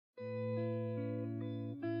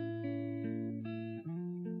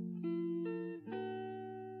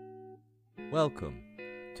Welcome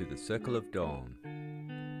to the Circle of Dawn.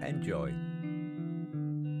 Enjoy.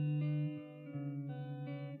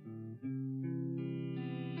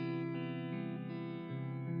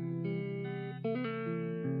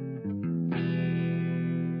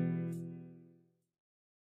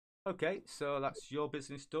 Okay, so that's your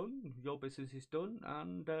business done. Your business is done.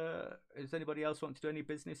 And does anybody else want to do any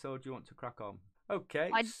business, or do you want to crack on?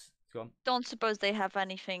 Okay, I go on. don't suppose they have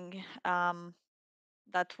anything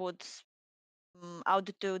that would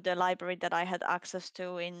outdo the library that I had access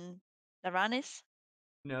to in Naranis.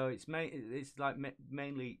 No, it's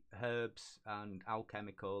mainly herbs and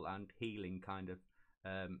alchemical and healing kind of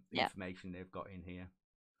Yeah, information they've got in here.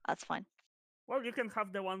 that's fine. Well, you can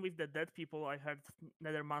have the one with the dead people. I heard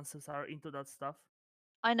Nethermancers are into that stuff.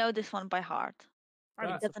 I know this one by heart. I'm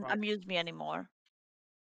It not doesn't surprised. amuse me anymore.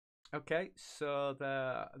 Okay, so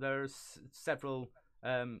there's several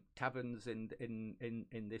taverns in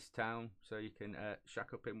this town, so you can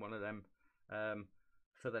shack up in one of them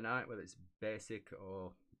for the night, whether it's basic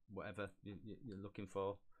or whatever you're looking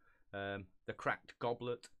for. The Cracked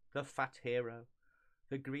Goblet, the Fat Hero,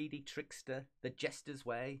 the Greedy Trickster, the Jester's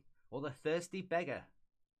Way, or the Thirsty Beggar.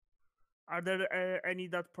 Are there any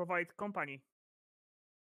that provide company?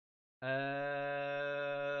 None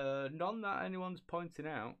that anyone's pointing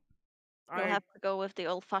out. You'll have to go with the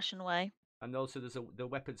old-fashioned way. And also there's the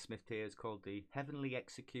weaponsmith here is called the Heavenly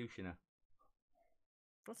Executioner.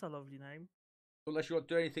 That's a lovely name. Unless you want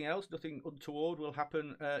to do anything else, nothing untoward will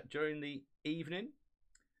happen during the evening.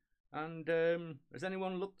 And has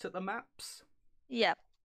anyone looked at the maps? Yeah.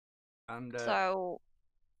 And so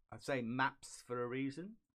I'd say maps for a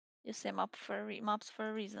reason. You say maps for a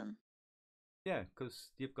reason. Yeah, because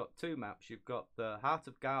you've got two maps. You've got the Heart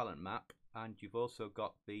of Garland map, and you've also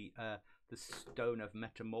got the Stone of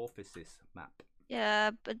Metamorphosis map.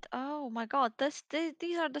 Yeah, but oh my God, these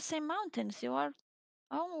are the same mountains. You are.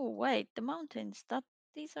 Oh wait, the mountains.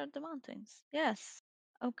 These are the mountains. Yes.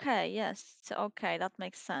 Okay. Yes. Okay, that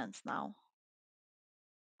makes sense now.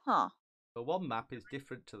 Huh. The one map is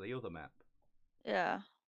different to the other map. Yeah.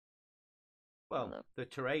 Well, the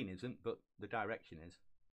terrain isn't, but the direction is.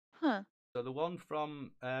 Huh. So the one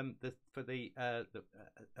from the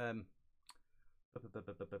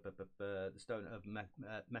Stone of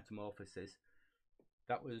Metamorphosis,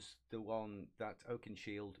 that was the one that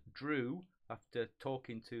Oakenshield drew after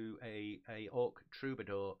talking to a orc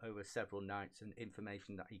troubadour over several nights and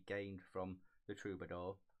information that he gained from the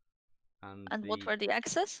troubadour. And what were the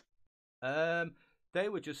X's? They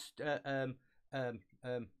were just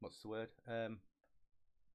what's the word?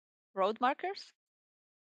 Road markers?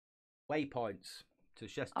 Waypoints to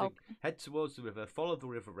just to head towards the river, follow the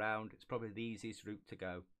river round. It's probably the easiest route to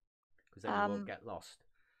go because then you won't get lost.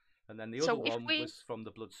 And then the other one was from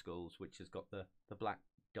the Blood Skulls, which has got the black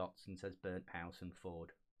dots and says Burnt House and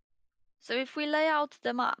Ford. So if we lay out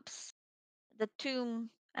the maps, the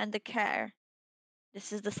tomb and the care,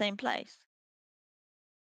 this is the same place?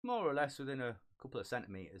 More or less within a couple of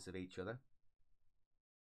centimetres of each other.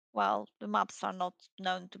 Well, the maps are not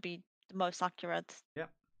known to be the most accurate. Yeah.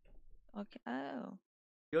 Okay. Oh.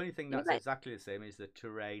 The only thing that's exactly the same is the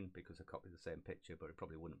terrain, because I copied the same picture, but it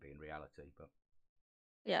probably wouldn't be in reality. But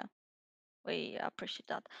yeah, we appreciate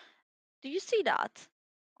that. Do you see that?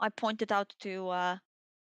 I pointed out to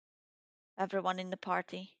everyone in the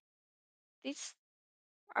party. These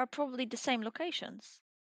are probably the same locations.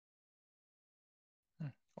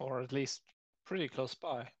 Or at least pretty close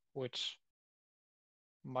by, which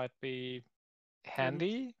might be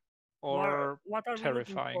handy or what are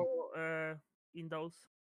terrifying. We looking for, in those?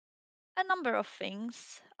 A number of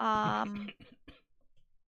things.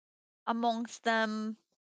 Amongst them,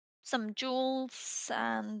 some jewels,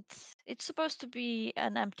 and it's supposed to be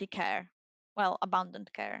an empty care. Well,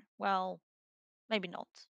 abandoned care. Well, maybe not.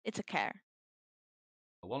 It's a care.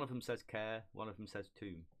 One of them says care, one of them says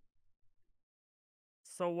tomb.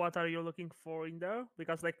 So what are you looking for in there?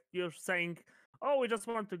 Because like you're saying, oh, we just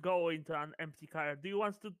want to go into an empty car. Do you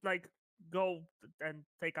want to like go and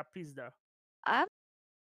take a piece there?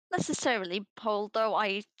 Necessarily, although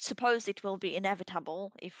I suppose it will be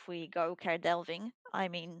inevitable if we go care delving. I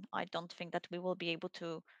mean, I don't think that we will be able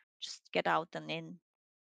to just get out and in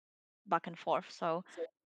back and forth. So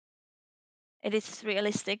it is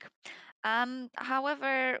realistic.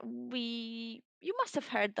 However, you must have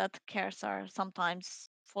heard that cares are sometimes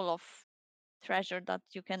full of treasure that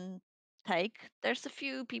you can take. There's a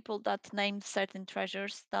few people that named certain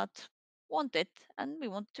treasures that want it, and we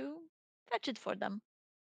want to fetch it for them.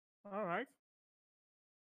 All right.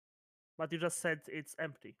 But you just said it's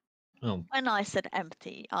empty. Oh. When I said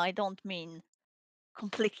empty, I don't mean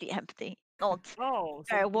completely empty. not Oh,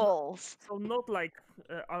 bare walls. so not like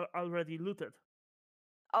already looted.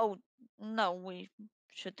 Oh, no, we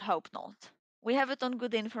should hope not. We have it on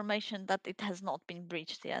good information that it has not been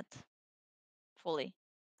breached yet. Fully.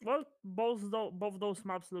 Well, both those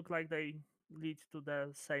maps look like they lead to the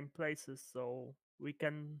same places, so we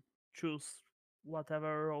can choose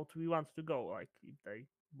whatever road we want to go. Like if they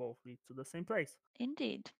both lead to the same place.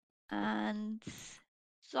 Indeed. And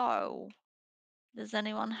so, does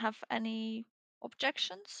anyone have any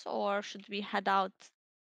objections, or should we head out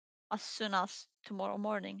as soon as tomorrow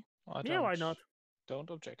morning? I Yeah, why not? don't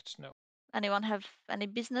object. No. Anyone have any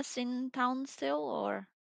business in town still, or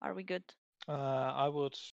are we good? I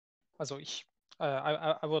would. Also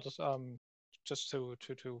I would just to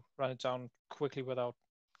run it down quickly without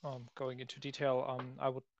going into detail. I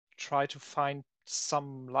would try to find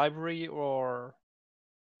some library or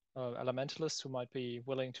elementalist who might be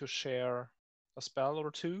willing to share a spell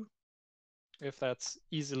or two. If that's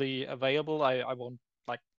easily available, I won't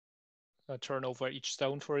like turn over each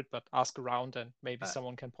stone for it, but ask around and maybe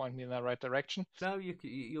someone can point me in the right direction. No,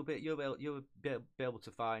 you'll be able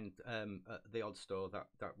to find the odd store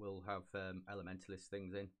that will have elementalist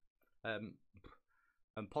things in,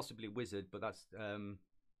 and possibly wizard, but that's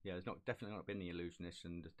yeah, there's definitely not been the illusionist,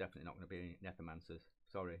 and there's definitely not going to be any necromancers.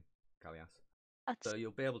 Sorry, Kalias. So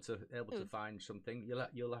you'll be able to find something.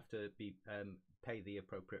 You'll have to be pay the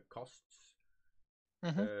appropriate costs.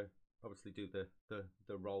 Obviously do the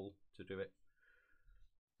roll to do it.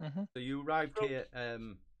 So you arrived here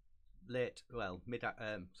late, well,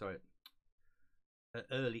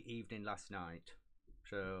 early evening last night.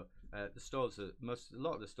 So the stores a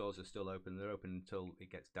lot of the stores are still open. They're open until it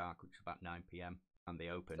gets dark, which is about 9 p.m. and they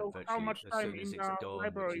open So virtually how much as time soon as in it's the dawn,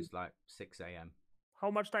 library? which is like 6 a.m. How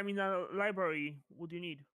much time in a library would you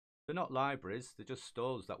need? They're not libraries; they're just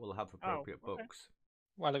stores that will have appropriate books.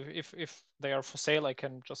 Well, if they are for sale, I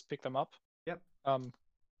can just pick them up. Yep.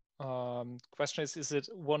 Question is it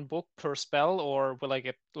one book per spell, or will I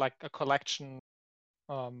get like a collection,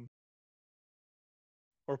 or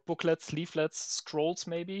booklets, leaflets, scrolls,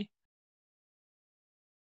 maybe?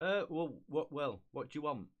 Well, what do you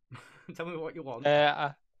want? Tell me what you want.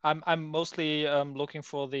 I'm mostly looking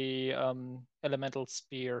for the elemental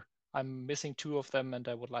spear. I'm missing 2 of them, and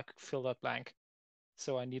I would like to fill that blank.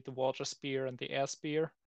 So I need the water spear and the air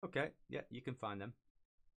spear. Okay, yeah, you can find them.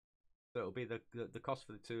 So it'll be the cost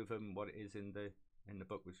for the 2 of them, what it is in the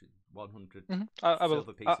book, which is 100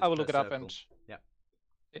 silver pieces. I will look it circle. up and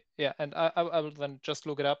yeah, and I will then just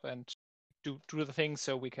look it up and do the thing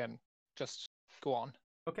so we can just go on.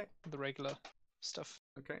 Okay. The regular stuff.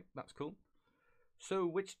 Okay, that's cool. So,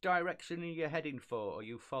 which direction are you heading for? Are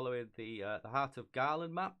you following the Heart of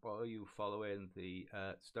Garland map, or are you following the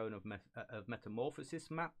Stone of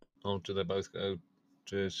Metamorphosis map? Or do they both go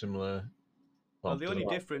to similar? Well, the only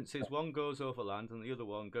difference is one goes overland and the other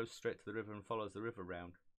one goes straight to the river and follows the river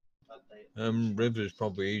round. River is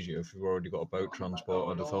probably easier if you've already got a boat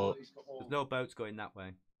transport, I'd have thought. There's no boats going that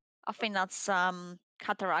way. I think that's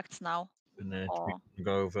cataracts now. And if we can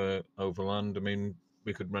go overland, I mean,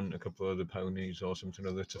 we could rent a couple of the ponies or something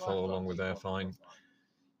other to follow along with their fine.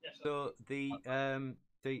 So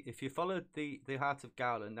if you followed the Heart of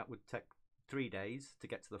Garland, that would take 3 days to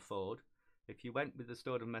get to the ford. If you went with the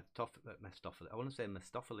Stone of Mephistopheles, I want to say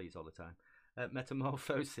Mephistopheles all the time.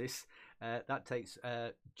 Metamorphosis, that takes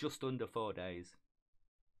just under 4 days.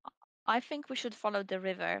 I think we should follow the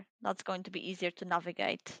river. That's going to be easier to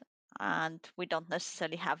navigate, and we don't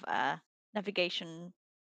necessarily have a navigation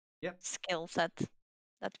skill set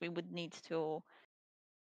that we would need to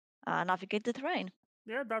navigate the terrain.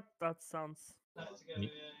 Yeah, that sounds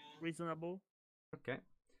reasonable. Okay.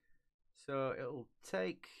 So it'll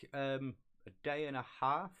take a day and a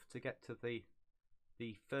half to get to the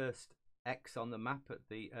first X on the map at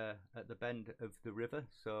the bend of the river.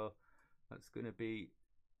 So that's going to be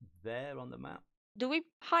there on the map. Do we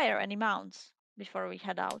hire any mounts before we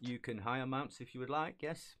head out? You can hire mounts if you would like.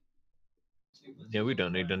 Yes. Yeah, we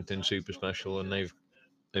don't need anything super special, and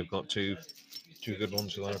they've got two good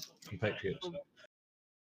ones with our compatriots.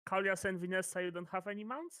 Kalias and Vanessa, you don't have any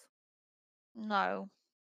mounts? No.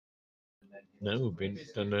 No,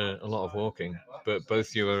 we've done a lot of walking, but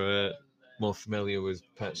both you are more familiar with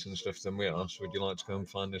pets and stuff than we are. So would you like to go and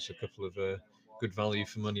find us a couple of good value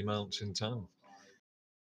for money mounts in town?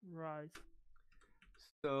 Right.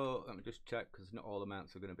 So let me just check because not all the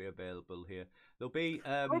mounts are going to be available here. There'll be.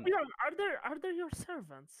 Are there your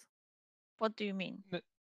servants? What do you mean?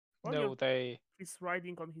 No, He's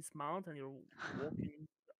riding on his mount, and you're walking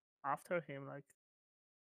after him like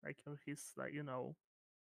you're his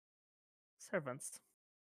servants.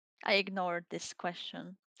 I ignored this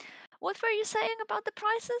question. What were you saying about the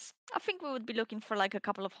prices? I think we would be looking for like a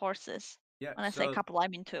couple of horses. Yeah. When I say couple, I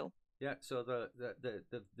mean 2. Yeah, so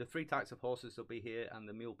the 3 types of horses will be here, and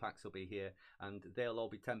the mule packs will be here, and they'll all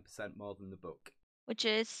be 10% more than the book. Which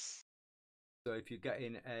is So if you're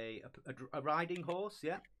getting a riding horse,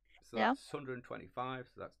 yeah, so Yeah. that's 125,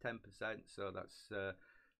 so that's 10%, so that's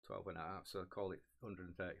 12 and a half, so call it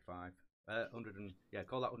 135. 100 and, yeah,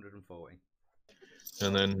 call that 140.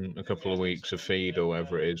 And then a couple of weeks of feed or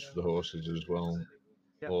whatever it is for the horses as well.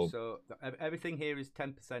 Yeah, Or- so everything here is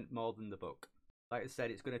 10% more than the book. Like I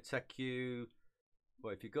said, it's going to take you,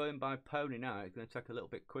 well, if you're going by pony now, it's going to take a little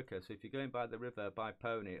bit quicker. So if you're going by the river by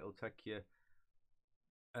pony, it'll take you,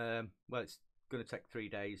 well, it's going to take 3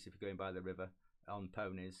 days if you're going by the river on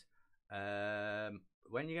ponies.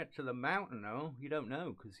 When you get to the mountain, though, you don't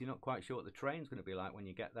know, because you're not quite sure what the train's going to be like when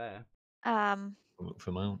you get there. Look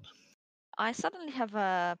for mount. I suddenly have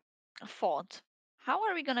a thought. How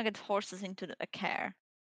are we gonna get horses into a care?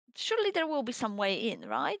 Surely there will be some way in,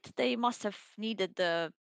 right? They must have needed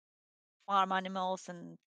the farm animals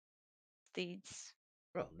and steeds.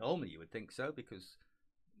 Well, normally you would think so, because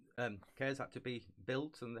cares had to be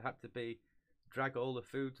built, and they had to be drag all the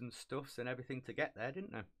foods and stuffs and everything to get there,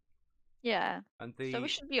 didn't they? Yeah, And so we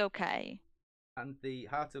should be okay. And the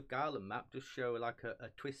Heart of Garland map does show like a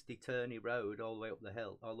twisty, turny road all the way up the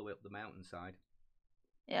hill, all the way up the mountainside.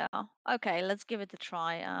 Yeah. Okay, let's give it a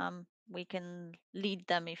try. We can lead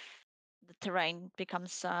them if the terrain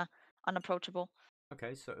becomes unapproachable.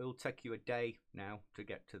 Okay, so it'll take you a day now to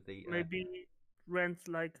get to the. Maybe rent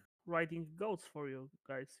like riding goats for you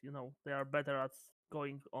guys. You know, they are better at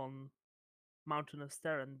going on mountainous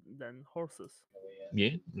terrain than horses.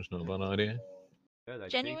 Yeah, that's not a bad idea. Yeah, they're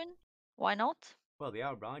cheap. Genuine? Why not? Well, they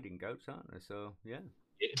are riding goats, aren't they? So yeah,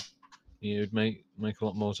 Yeah, it would make a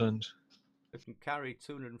lot more sense. they can carry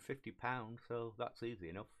 250 pounds, so that's easy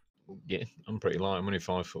enough. Yeah, I'm pretty light. I'm only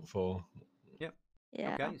 5'4".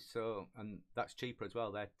 Yeah. Okay, so and that's cheaper as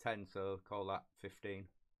well. They're 10, so call that 15.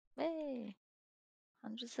 Hey,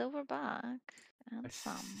 100 silver back and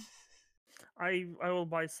some. I will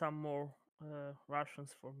buy some more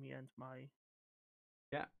rations for me and my.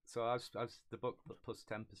 Yeah, so as the book plus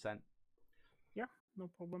 10%. No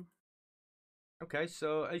problem. Okay,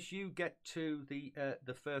 so as you get to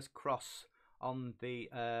the first cross on the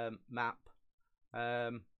map,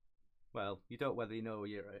 well, you don't whether you know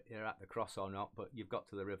you're at the cross or not, but you've got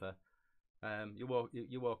to the river. You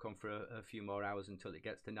walk on for a few more hours until it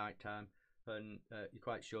gets to night time, and you're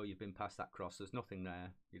quite sure you've been past that cross. There's nothing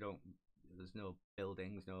there. There's no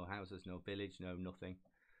buildings, no houses, no village, no nothing.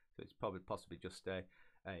 So it's possibly just a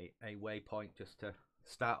waypoint just to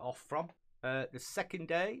start off from. The second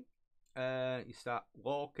day, you start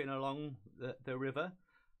walking along the river,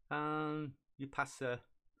 and you pass a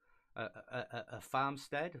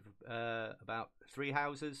farmstead of about 3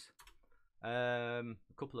 houses, a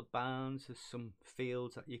couple of barns, there's some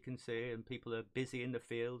fields that you can see, and people are busy in the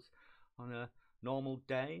fields on a normal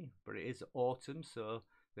day, but it is autumn, so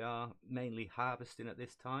they are mainly harvesting at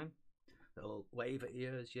this time. They'll wave at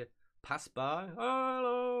you as you pass by.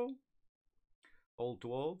 Hello, old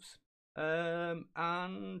dwarves.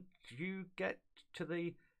 And you get to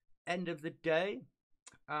the end of the day,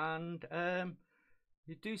 and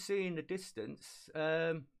you do see in the distance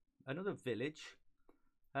another village,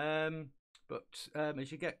 but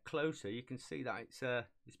as you get closer, you can see that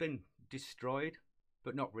it's been destroyed,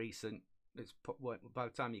 but not recent. By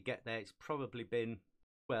the time you get there, it's probably been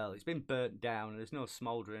burnt down. There's no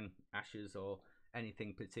smouldering ashes or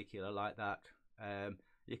anything particular like that.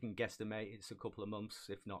 You can guesstimate it's a couple of months,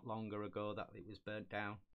 if not longer ago, that it was burnt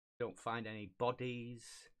down. Don't find any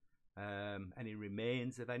bodies, any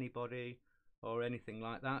remains of anybody, or anything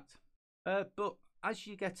like that. But as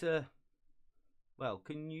you get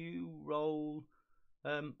can you roll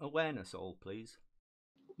awareness all, please?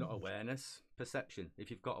 Not awareness, perception.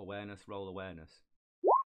 If you've got awareness, roll awareness.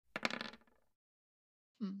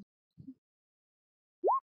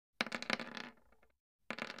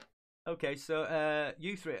 Okay, so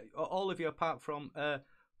you three, all of you apart from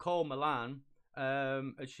Cor Milan,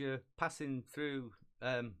 as you're passing through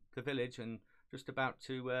the village and just about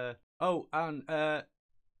to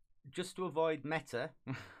just to avoid meta,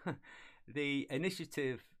 the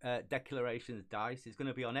initiative declarations dice is going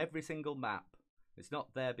to be on every single map. It's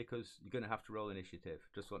not there because you're going to have to roll initiative.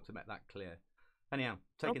 Just want to make that clear. Anyhow,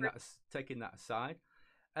 taking that aside,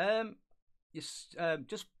 you're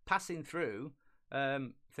just passing through,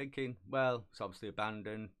 thinking, well, it's obviously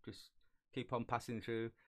abandoned. Just keep on passing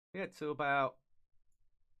through. You get to about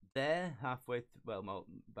there, halfway, about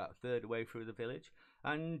a third away through the village,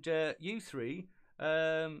 and you three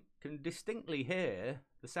can distinctly hear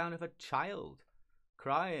the sound of a child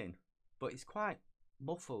crying, but it's quite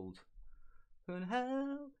muffled. Going,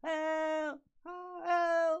 help, help, oh,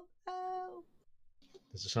 help, help.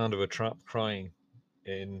 There's the sound of a trap crying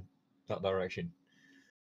in that direction.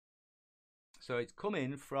 So it's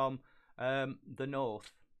coming from the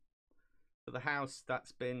north. So the house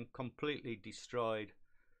that's been completely destroyed.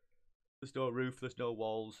 There's no roof, there's no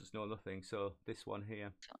walls, there's no nothing. So this one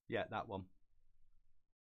here, yeah, that one.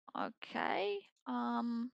 Okay.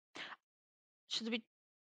 Should we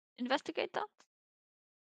investigate that?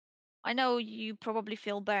 I know you probably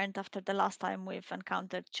feel burnt after the last time we've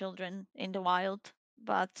encountered children in the wild,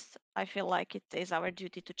 but I feel like it is our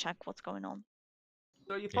duty to check what's going on.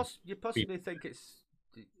 So you possibly think it's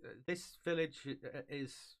this village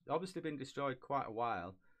is obviously been destroyed quite a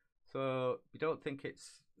while. So you don't think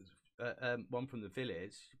it's one from the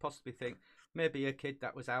village. You possibly think maybe a kid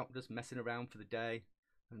that was out just messing around for the day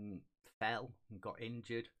and fell and got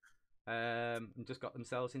injured. And just got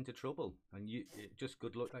themselves into trouble, and just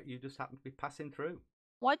good luck that you just happened to be passing through.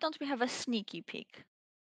 Why don't we have a sneaky peek?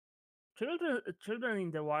 Children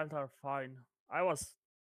in the wild are fine. I was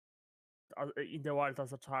in the wild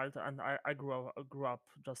as a child, and I grew up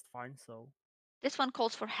just fine. So This one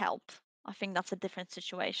calls for help. I think that's a different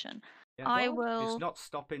situation. Yeah, I well, will. It's not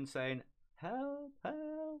stopping saying help,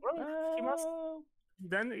 help, Well, he must- help.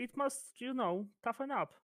 then it must, toughen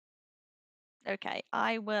up. Okay,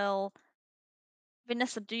 I will.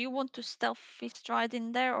 Vanessa, do you want to stealthy stride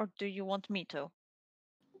in there, or do you want me to?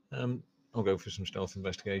 I'll go for some stealth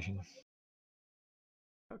investigation.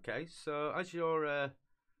 Okay, so as you're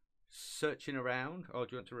searching around, or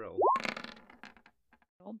do you want to roll?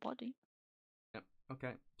 Your body. Yep.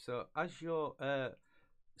 Okay, so as you're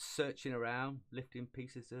searching around, lifting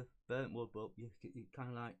pieces of burnt wood, but you're kind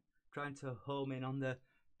of like trying to home in on the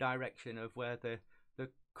direction of where the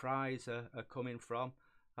cries are coming from,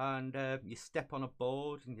 and you step on a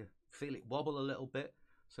board and you feel it wobble a little bit,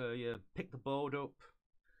 so you pick the board up,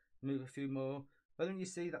 move a few more, and then you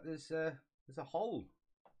see that there's a hole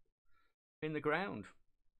in the ground,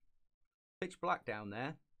 pitch black down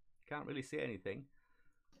there. You can't really see anything,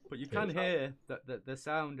 but you can hear that the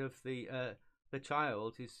sound of the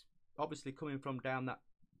child is obviously coming from down that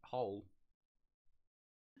hole.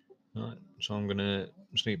 Right, so I'm going to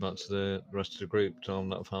sneak back to the rest of the group, tell them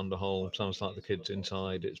that I found a hole. Sounds like the kid's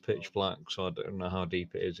inside. It's pitch black, so I don't know how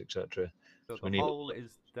deep it is, etc. So we the need- hole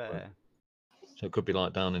is there. So it could be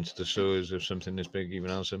like down into the sewers if something this big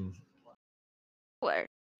even has them. Where?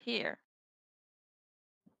 Here.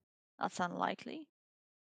 That's unlikely.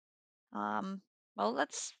 Well,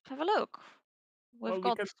 let's have a look. We've Well,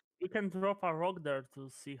 got. we can drop a rock there to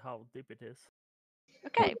see how deep it is.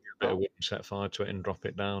 Okay. A bit of wood and set fire to it and drop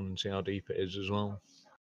it down and see how deep it is as well.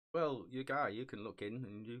 Well, you can look in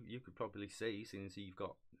and you could probably see, since you've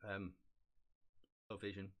got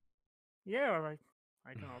vision. Yeah, right.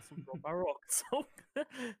 I can also drop a rock. So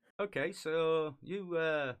Okay, so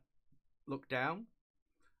you look down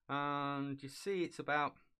and you see it's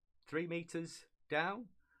about 3 meters down,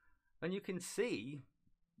 and you can see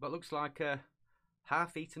what looks like a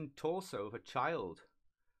half-eaten torso of a child.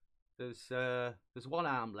 There's one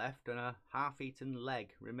arm left and a half-eaten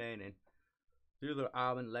leg remaining. The other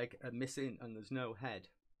arm and leg are missing, and there's no head.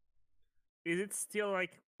 is it still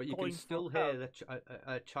like? But you calling can for still help? hear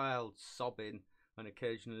a child sobbing and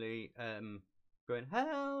occasionally going,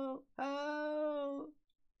 help, help.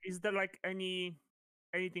 Is there like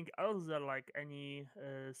anything else? There like any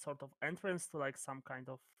sort of entrance to like some kind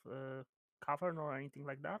of cavern or anything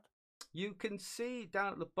like that? You can see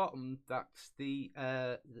down at the bottom, that's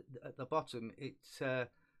at the bottom, it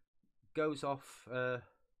goes off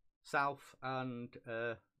south and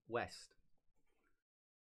west.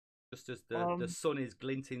 Just as the sun is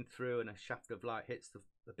glinting through and a shaft of light hits the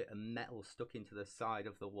bit of metal stuck into the side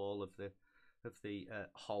of the wall of the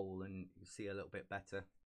hole, and you see a little bit better.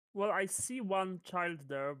 Well, I see one child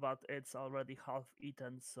there, but it's already half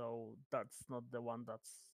eaten, so that's not the one that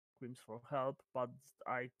screams for help. But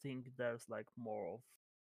I think there's like more of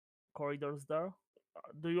corridors there.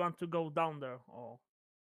 Do you want to go down there, or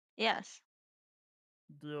Yes.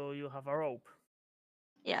 do you have a rope?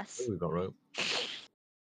 Yes. Oh, we've got rope.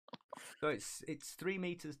 So it's 3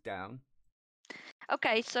 meters down.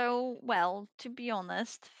 Okay, so well, to be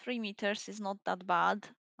honest, 3 meters is not that bad.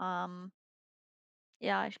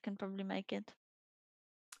 Yeah, I can probably make it.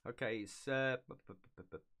 Okay, it's oh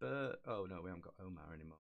no, we haven't got Omar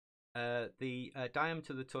anymore. The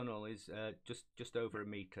diameter of the tunnel is just over 1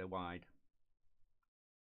 meter wide.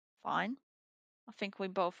 Fine. I think we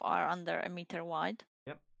both are under 1 meter wide.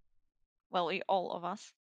 Yep. Well, all of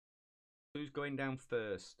us. Who's going down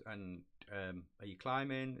first, and are you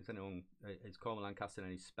climbing? Is Cormoran casting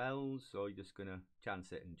any spells, or are you just gonna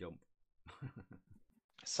chance it and jump?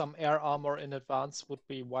 Some air armor in advance would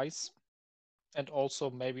be wise, and also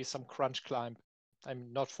maybe some crunch climb. I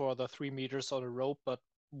mean, not for the 3 meters on a rope, but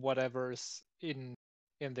whatever is in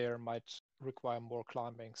there might require more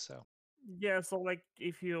climbing. So Yeah, so like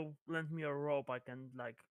if you lend me a rope, I can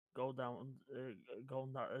like go down,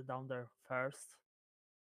 down there first.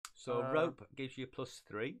 So rope gives you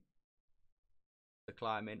 +3 to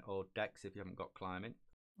climbing, or dex if you haven't got climbing.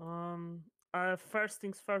 First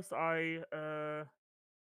things first, I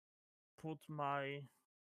put my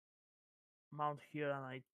mount here and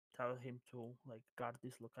I tell him to like guard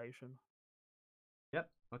this location. Yep.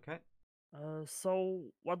 Okay.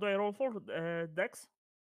 So what do I roll for? Dex?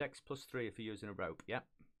 Dex +3 if you're using a rope. Yep.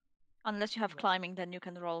 Unless you have Right. climbing, then you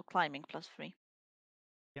can roll climbing +3.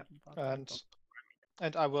 But I don't-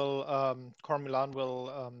 and I will Cormilan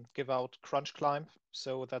will give out crunch climb,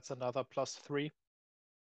 so that's another +3.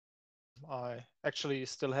 I actually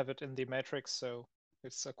still have it in the matrix, so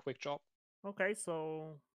it's a quick job. Okay,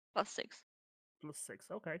 so +6. +6.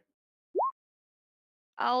 Okay.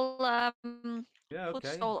 I'll Yeah. put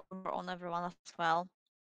Okay. soul armor on everyone as well.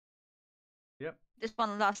 Yep. This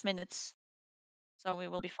one lasts minutes, so we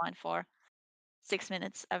will be fine for 6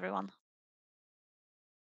 minutes, everyone.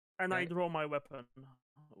 And I Okay. draw my weapon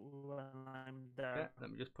when I'm Yeah. there.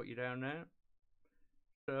 Let me just put you down now.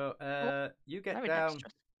 So you get Very down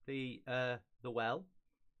dexterous. the well,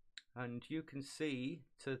 and you can see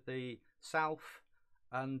to the south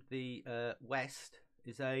and the west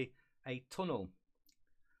is a tunnel,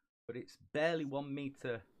 but it's barely 1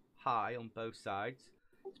 meter high on both sides.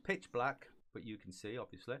 It's pitch black, but you can see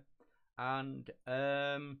obviously, and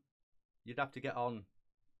you'd have to get on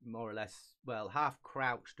more or less, well, half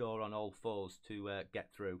crouched or on all fours to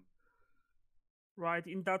get through. Right,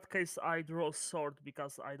 in that case, I draw sword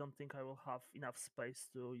because I don't think I will have enough space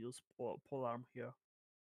to use polearm here.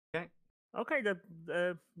 Okay. Okay,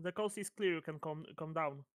 the coast is clear. You can come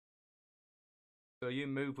down. So you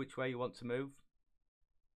move which way you want to move.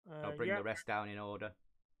 I'll bring Yeah. the rest down in order.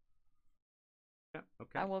 Yeah.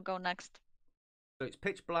 Okay. I will go next. So it's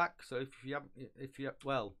pitch black. So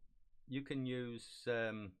well, you can use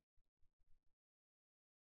I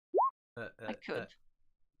could.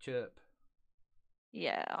 chirp.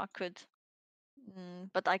 Yeah, I could.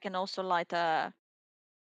 But I can also light a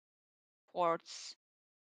quartz.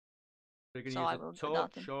 So you're So gonna I use will a do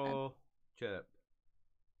that torch instead. or chirp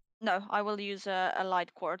No, I will use a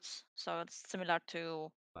light quartz. So it's similar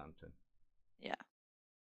to, lantern. yeah.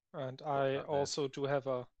 And I that there. also do have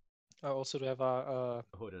a A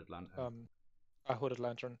hooded lantern. a hooded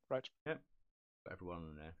lantern, right? Put everyone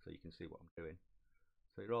on there so you can see what I'm doing.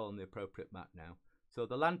 So you're all on the appropriate map now. So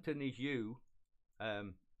the lantern is you,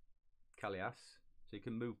 Callias. So you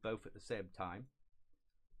can move both at the same time.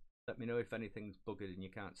 Let me know if anything's buggered and you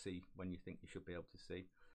can't see when you think you should be able to see.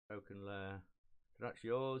 Broken layer. That's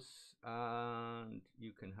yours, and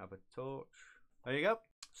you can have a torch. There you go.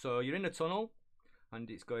 So you're in a tunnel, and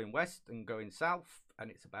it's going west and going south,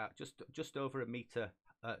 and it's about just over a meter,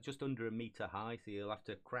 just under a meter high. So you'll have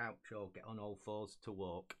to crouch or get on all fours to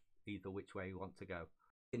walk, either which way you want to go.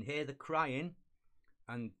 You can hear the crying,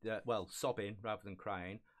 and well, sobbing rather than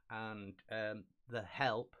crying, and the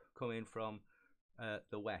help coming from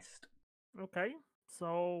the west. Okay,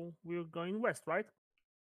 so we're going west, right?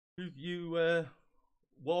 You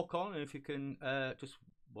walk on, and if you can just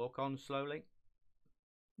walk on slowly.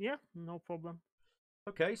 Yeah, no problem.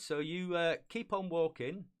 Okay, so you keep on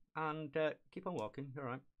walking and keep on walking. All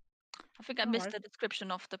right. I think I missed Alright. the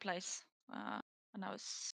description of the place when I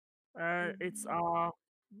was. It's a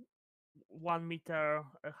 1 meter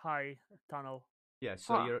high tunnel. Yeah.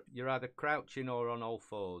 So Ah. you're either crouching or on all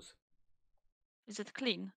fours. Is it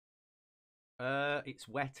clean? It's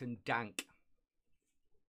wet and dank.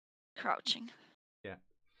 Crouching. Yeah.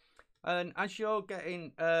 And as you're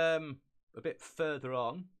getting a bit further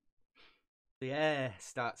on, the air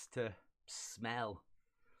starts to smell.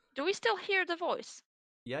 Do we still hear the voice?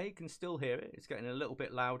 Yeah, you can still hear it. It's getting a little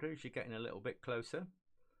bit louder as you're getting a little bit closer.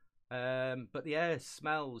 But the air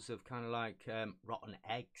smells of kind of like rotten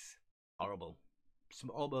eggs. Horrible.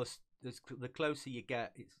 Almost the closer you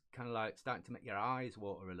get, it's kind of like starting to make your eyes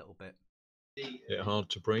water a little bit. Is it hard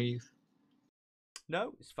to breathe?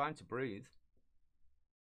 No, it's fine to breathe.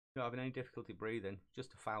 You're not having any difficulty breathing.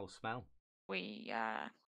 Just a foul smell. We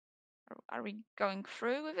are we going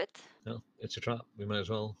through with it? No, it's a trap. We may as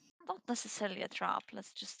well. Not necessarily a trap.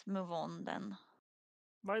 Let's just move on then.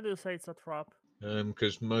 Why do you say it's a trap?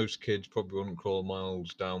 Because most kids probably wouldn't crawl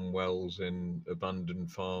miles down wells in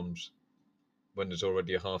abandoned farms. when there's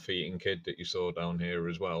already a half-eaten kid that you saw down here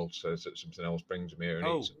as well, says that something else brings him here and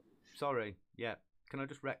Oh, eats him. sorry. Yeah. Can I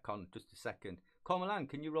just retcon just a second? Cormoran,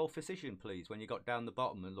 can you roll physician, please, when you got down the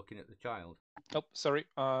bottom and looking at the child? Oh, sorry.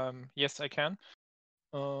 Yes, I can.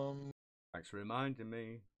 Thanks for reminding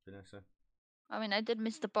me, Vanessa. I mean, I did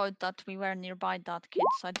miss the boat that we were nearby that kid,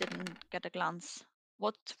 so I didn't get a glance.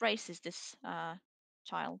 What race is this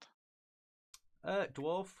child?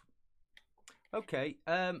 Dwarf. Okay.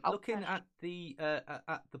 Looking fresh.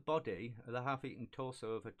 at the body, the half-eaten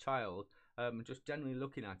torso of a child, just generally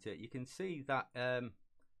looking at it, you can see that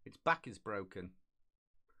its back is broken,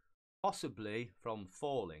 possibly from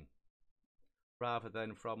falling, rather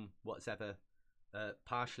than from what's ever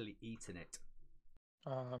partially eaten it.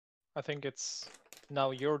 I think it's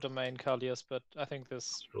now your domain, Kalias, but I think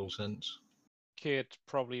this Roll sense. kid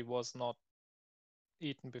probably was not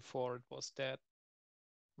eaten before it was dead.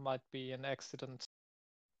 Might be an accident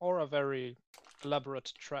or a very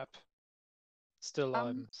elaborate trap. Still,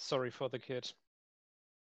 I'm sorry for the kid.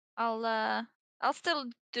 I'll still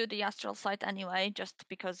do the astral sight anyway, just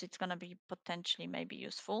because it's gonna be potentially maybe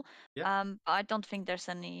useful. Yeah. I don't think there's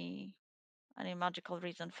any magical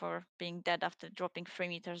reason for being dead after dropping 3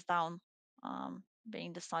 meters down,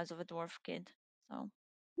 being the size of a dwarf kid. So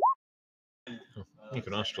You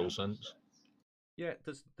can astral sense. Yeah,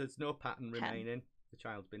 there's no pattern 10. remaining. The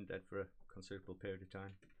child's been dead for a considerable period of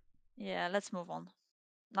time. Yeah, let's move on.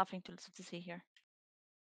 Nothing to see here.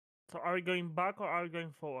 So are we going back or are we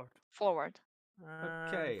going forward? Forward.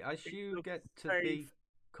 Okay, as it you looks get to the safe.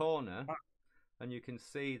 corner, Uh, and you can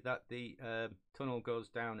see that the tunnel goes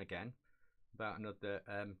down again, about another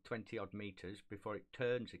 20 odd meters before it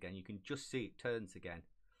turns again. You can just see it turns again.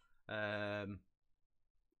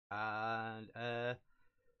 And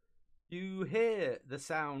you hear the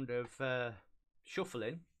sound of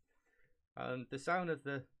shuffling, and the sound of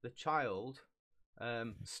the child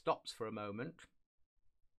stops for a moment.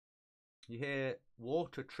 You hear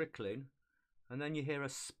water trickling, and then you hear a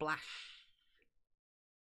splash,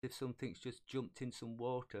 as if something's just jumped in some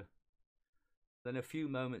water. Then a few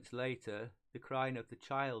moments later, the crying of the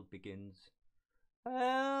child begins.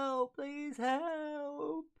 Help, please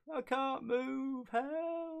help! I can't move,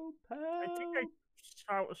 help, help! I think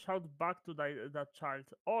I shout back to that child.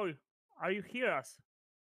 Oh, are you hear us?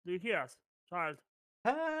 Do you hear us, child?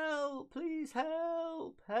 Help, please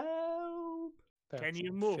help, help! That's Can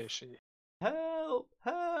you move? fishy. Help,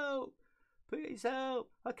 help! Please help!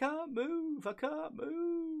 I can't move, I can't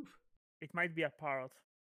move! It might be a parrot.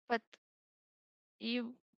 But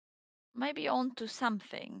you may be onto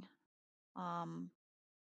something.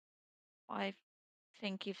 I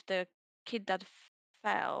think if the kid that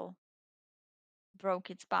fell broke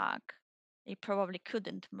its back, it probably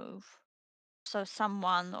couldn't move. So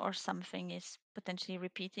someone or something is potentially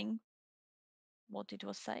repeating what it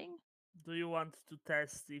was saying. Do you want to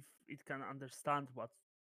test if it can understand what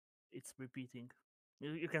it's repeating?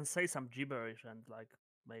 You can say some gibberish and like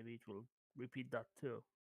maybe it will repeat that too.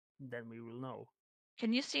 Then we will know.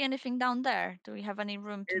 Can you see anything down there? Do we have any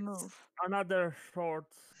room to It's move? another short,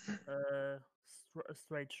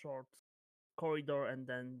 straight short corridor, and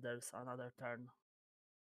then there's another turn.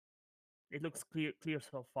 It looks clear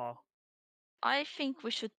so far. I think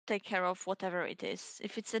we should take care of whatever it is.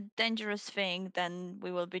 If it's a dangerous thing, then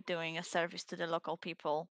we will be doing a service to the local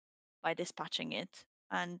people by dispatching it.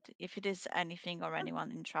 And if it is anything or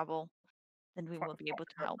anyone in trouble, then we will be able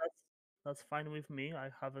to help. That's fine with me. I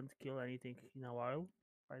haven't killed anything in a while.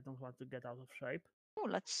 I don't want to get out of shape. Oh,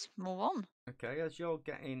 let's move on. Okay, as you're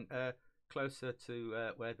getting closer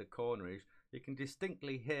to where the corner is, you can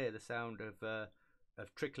distinctly hear the sound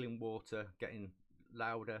of trickling water getting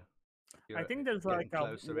louder. I think there's getting like a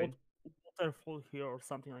closer in. waterfall here or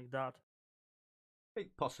something like that. It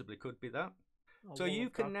possibly could be that. A So wall you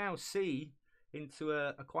of can rock. now see into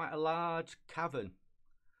a quite a large cavern.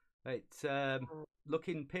 It's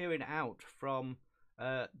looking, peering out from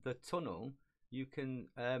the tunnel. You can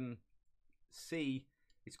see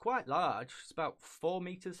it's quite large. It's about 4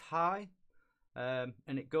 meters high, and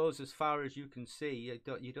it goes as far as you can see.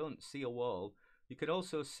 You don't see a wall. You can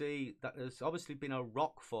also see that there's obviously been a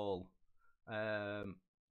rock fall.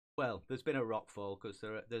 Well, there's been a rock fall because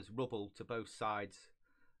there's rubble to both sides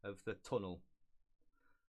of the tunnel.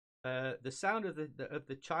 The sound of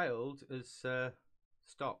the child has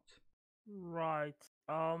stopped. Right.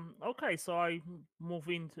 Okay, so I move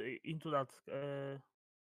into that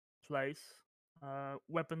place.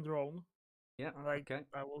 Weapon drone. Yeah. And Okay.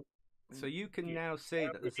 I will. So you can give- now see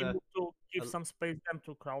that there's maybe move to give a- some space them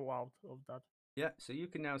to crawl out of that. Yeah, so you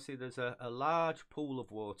can now see there's a large pool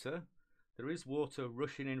of water. There is water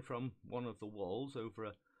rushing in from one of the walls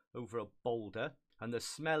over over a boulder, and the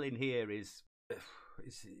smell in here is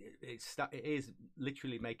it is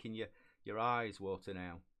literally making your eyes water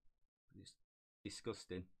now. It's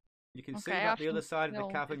disgusting. You can see Okay, that the other I've side of the no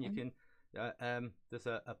cavern. You different. can there's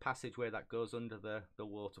a passageway that goes under the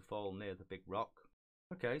waterfall near the big rock.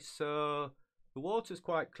 Okay, so the water's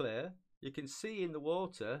quite clear. You can see in the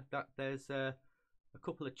water that there's a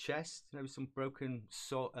couple of chests, maybe some broken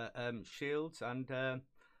shields, and a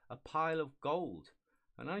pile of gold.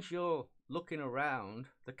 And as you're looking around,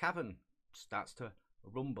 the cavern starts to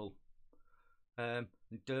rumble.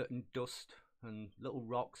 Dirt and dust and little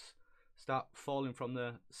rocks start falling from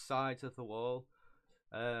the sides of the wall.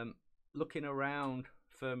 Looking around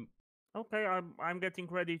from Okay, I'm getting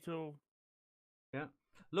ready to.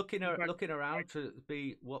 looking Right. around to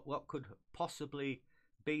be what could possibly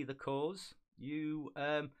be the cause.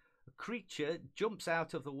 A creature jumps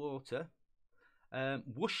out of the water.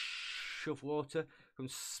 Whoosh of water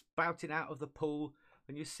comes spouting out of the pool,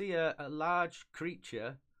 and you see a large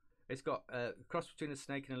creature. It's got a cross between a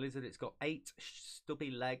snake and a lizard. It's got 8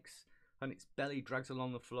 stubby legs, and its belly drags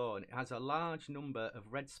along the floor, and it has a large number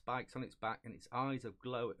of red spikes on its back, and its eyes are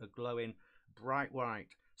glowing bright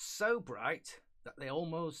white, so bright that they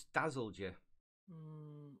almost dazzled you.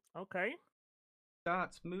 Okay.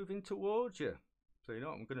 Starts moving towards you. So you know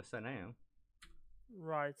what I'm going to say now.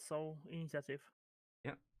 Right. So initiative.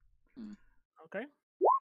 Yeah. Okay.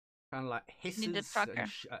 Kind of like hisses. Need the tracker.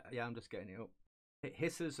 Yeah, I'm just getting it up. It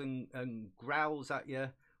hisses and growls at you,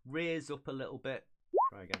 rears up a little bit.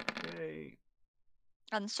 Try again. Yay.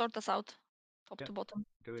 And sort us out, top Yep. to bottom.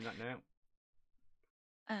 Doing that now.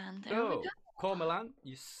 And there we So, go. Cormoran,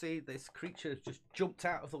 you see this creature just jumped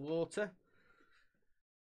out of the water.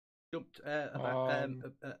 Jumped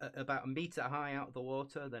about a meter high out of the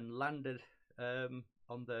water, then landed on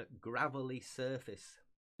the gravelly surface.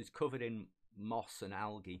 It's covered in moss and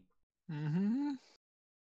algae. Mm-hmm.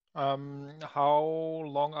 How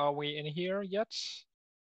long are we in here yet?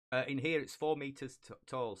 In here, it's 4 meters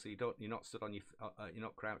tall, so you're not stood on you're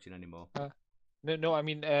not crouching anymore. No, I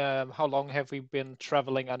mean, how long have we been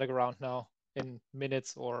traveling underground now? In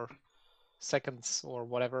minutes or seconds or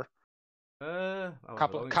whatever?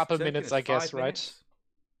 Couple minutes, I guess, right? Minutes.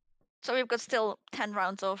 So we've got still 10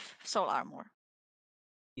 rounds of soul armor.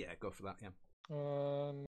 Yeah, go for that. Yeah.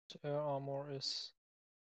 Air armor is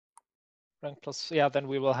rank plus. Yeah, then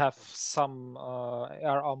we will have some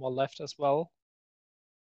air armor left as well.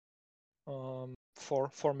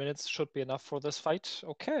 4 minutes should be enough for this fight.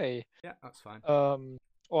 Okay. Yeah, that's fine.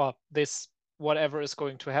 Or this whatever is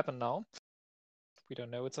going to happen now. We don't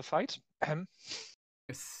know it's a fight. And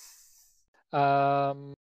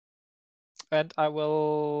I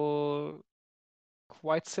will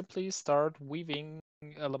quite simply start weaving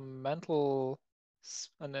an elemental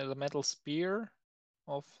spear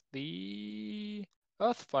of the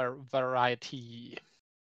earth variety,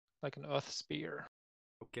 like an earth spear.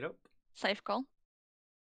 Hook it up. Safe call.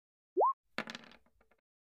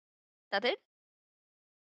 That it?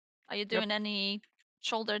 Are you doing any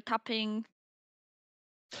shoulder tapping?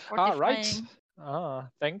 Right.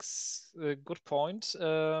 Thanks. Good point.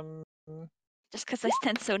 Just because I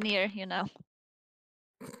stand so near, you know.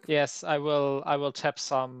 Yes, I will tap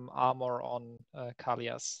some armor on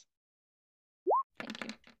Kalias. Thank you.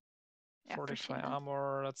 Yeah, Fortify appreciate that.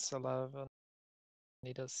 armor, that's 11.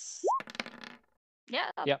 Need us.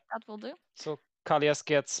 Yeah, that will do. So Kalias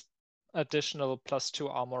gets additional +2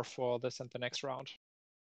 armor for this and the next round.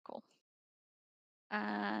 Cool.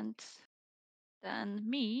 And then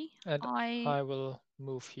me, And I will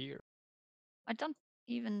move here. I don't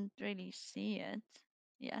even really see it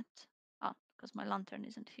yet. Because my lantern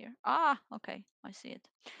isn't here. Okay, I see it.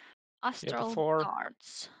 Astral 4.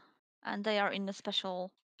 guards. And they are in a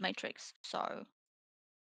special matrix, so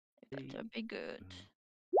it better be good.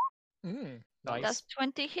 Nice. Does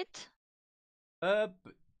 20 hit?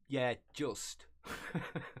 Yeah, just.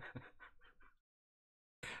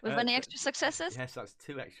 With any extra successes? Yes, that's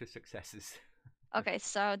 2 extra successes. Okay,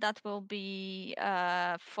 so that will be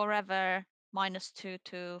forever -2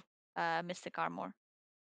 to mystic armor.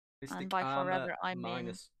 Mystic and by armor forever I mean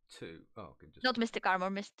 -2. Oh, I can just. not mystic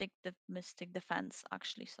armor, mystic defense.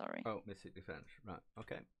 Actually, sorry. Oh, mystic defense. Right.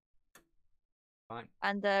 Okay. Fine.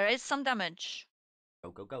 And there is some damage.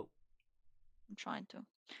 Go. I'm trying to.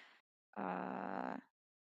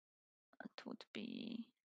 It would be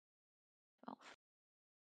 12.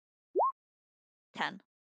 10.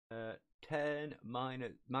 10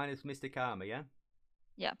 minus mystic armor, yeah?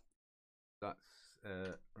 Yeah. That's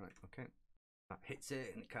right, okay. That hits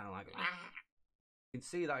it and it kind of like you can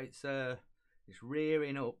see that it's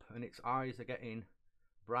rearing up and its eyes are getting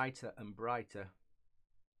brighter and brighter.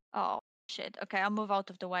 Oh shit. Okay, I'll move out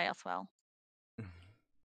of the way as well.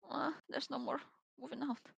 There's no more moving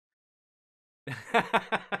out.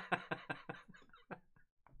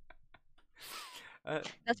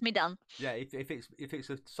 That's me done. Yeah, if it's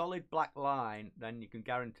a solid black line, then you can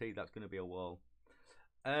guarantee that's going to be a wall.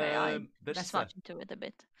 Okay, I just Vanessa. smash into it a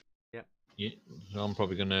bit. Yeah, so I'm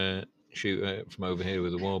probably going to shoot it from over here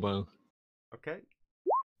with a warbow. Okay.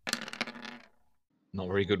 Not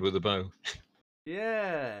very good with a bow.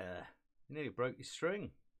 Yeah, you nearly broke your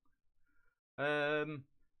string.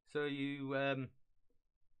 So you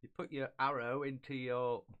put your arrow into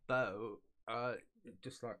your bow. It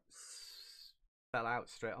just like fell out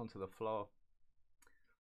straight onto the floor.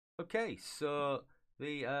 Okay, so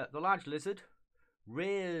the large lizard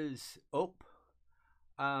rears up,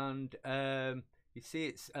 and you see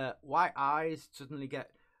its white eyes suddenly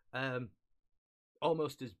get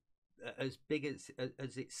almost as big as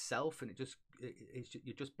itself, and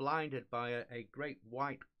you're just blinded by a great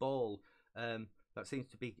white ball that seems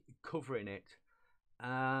to be covering it,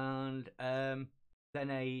 and then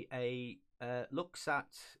a looks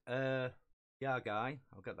at Yagai.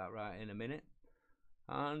 I'll get that right in a minute,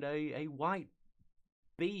 and a white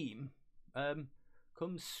beam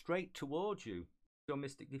comes straight towards you. Your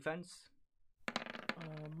mystic defense.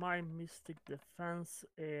 My mystic defense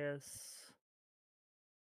is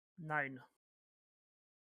 9.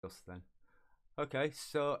 Just then. Okay,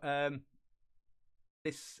 so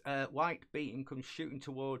this white beam comes shooting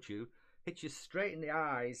towards you, hits you straight in the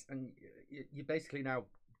eyes, and you're basically now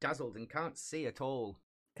dazzled and can't see at all.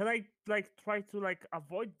 Can I try to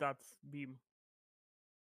avoid that beam?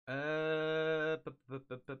 Jump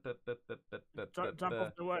Jump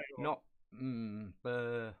off the way? Or... Not.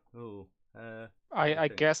 I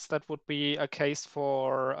Okay. guess that would be a case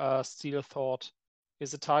for Steel Thought.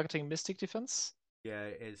 Is it targeting Mystic Defense? Yeah,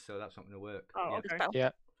 it is. So that's not going to work. Oh, Yeah. okay. The spell.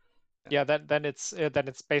 Yeah. Yeah, then it's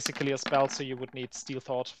basically a spell, so you would need Steel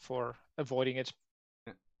Thought for avoiding it.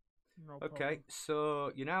 No Okay, problem.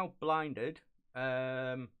 so you're now blinded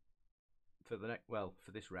for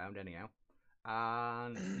this round anyhow,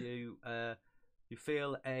 and you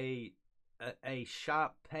feel a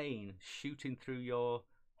sharp pain shooting through your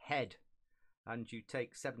head, and you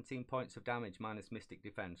take 17 points of damage minus mystic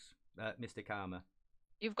defense, mystic armor.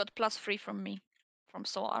 You've got +3 from me, from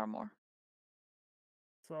soul armor.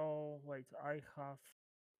 So wait, I have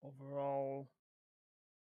overall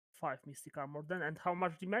 5 mystic armor then, and how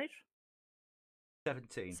much damage?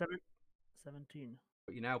 17. 17.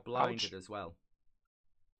 But you're now blinded Ouch. as well.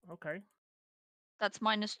 Okay. That's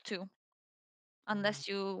 -2, unless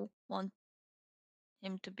you want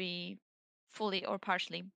him to be fully or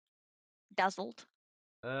partially dazzled.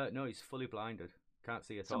 No, he's fully blinded. Can't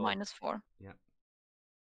see at So all. -4. Yeah.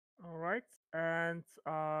 All right, and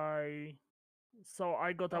I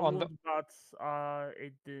got a On the- wound, but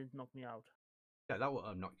it did knock me out. Yeah, that would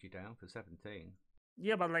have knocked you down for 17.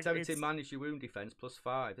 Yeah, but 17 it's... minus your wound defense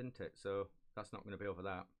 +5, isn't it? So that's not going to be over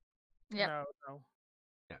that. Yeah. No.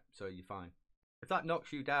 Yeah, so you're fine. If that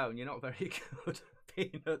knocks you down, you're not very good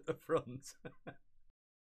being at the front.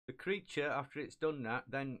 The creature, after it's done that,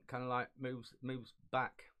 then kind of like moves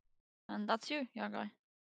back. And that's you, Yagai.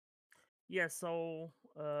 Yeah, so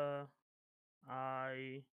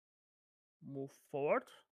I move forward,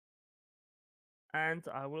 and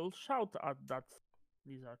I will shout at that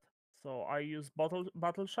lizard. So I use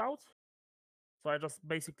battle shout. So I just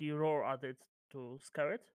basically roar at it to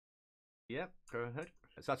scare it. Yeah, go ahead.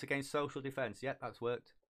 So that's against social defense. Yeah, that's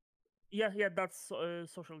worked. Yeah, that's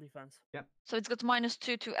social defense. So it's got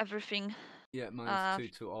 -2 to everything Yeah, -2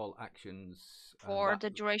 to all actions. for the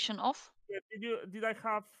duration of. Yeah, did I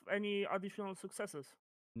have any additional successes?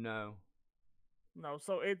 No. No,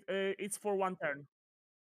 so it's for 1 turn.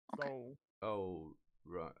 Okay. So Oh,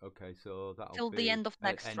 right. Okay, so that'll Till be the end of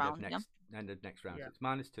next end round, of end of next round. Yeah. So it's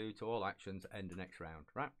 -2 to all actions. End of next round.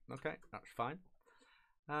 Right. Okay, that's fine.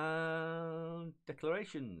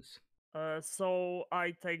 Declarations. so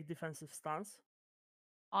I take defensive stance.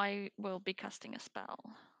 I will be casting a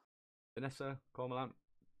spell. Vanessa, Cormoran.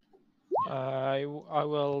 I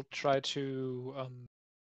will try to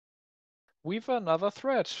weave another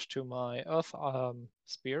thread to my Earth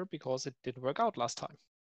Spear because it didn't work out last time.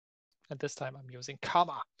 And this time I'm using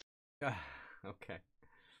Karma. Okay.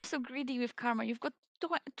 So greedy with karma. You've got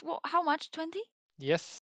how much? 20?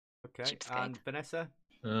 Yes. Okay. Cheapskate. And Vanessa.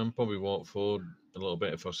 Probably walk forward a little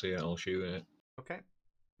bit. If I see it, I'll shoot it. Okay.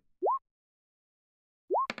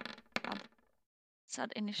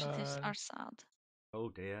 Sad initiatives are sad. Oh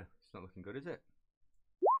dear, it's not looking good, is it?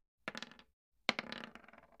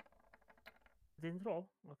 Didn't roll.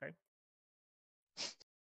 Okay.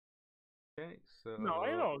 Okay, so No,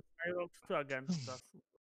 I rolled. I rolled 2 again. That's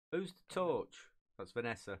who's the torch? That's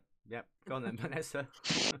Vanessa. Yep, go on then, Vanessa.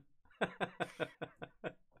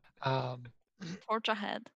 Um, Torch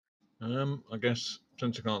ahead. I guess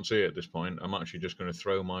since I can't see it at this point, I'm actually just going to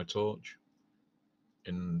throw my torch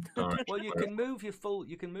in direction. Well, you where- can move your full.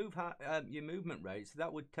 You can move your movement rate. So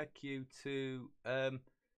that would take you to.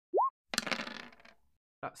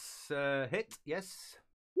 That's hit. Yes.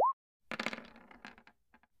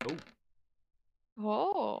 Oh,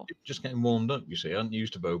 Whoa. Just getting warmed up. You see, I hadn't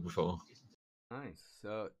used a bow before. nice.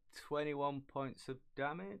 So 21 points of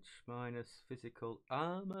damage minus physical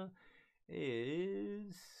armor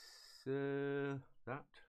is that.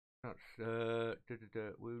 That's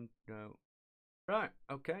wound. No. Right.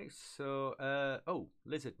 Okay. So oh,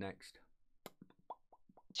 lizard next.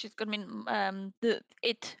 She's gonna mean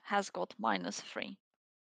it has got -3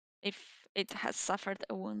 if it has suffered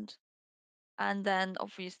a wound, and then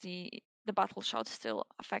obviously the battle shot still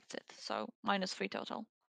affects it, so -3 total.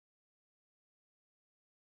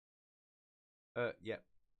 Yeah.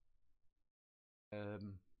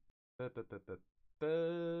 Buh, buh, buh, buh,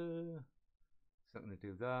 buh. It's not going to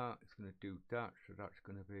do that. It's going to do that. So that's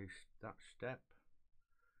going to be that step.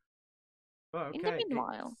 Well, In the okay.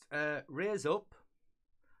 meanwhile- It's, rears up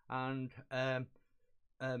and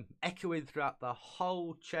echoing throughout the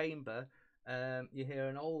whole chamber. You hear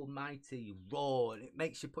an almighty roar, and it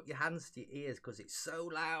makes you put your hands to your ears because it's so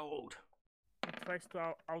loud. it tries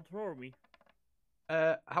to outroar me.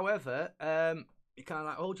 However, you kind of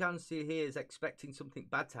like hold your hands to your ears, expecting something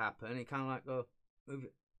bad to happen. And you kind of like go, move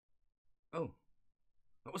it. Oh,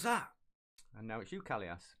 what was that? And now it's you,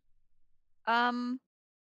 Callias. By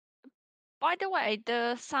the way,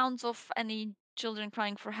 the sounds of any children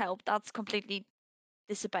crying for help, that's completely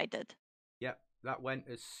dissipated. Yep, that went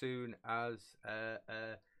as soon as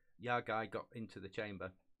Yagai got into the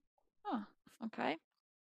chamber. Oh, okay.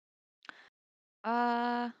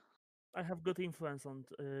 Uh, I have good influence on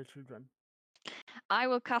children. I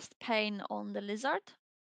will cast Pain on the lizard.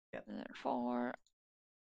 Yep. Therefore,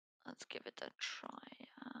 let's give it a try.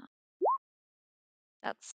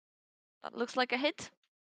 That looks like a hit.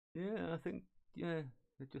 Yeah, I think they're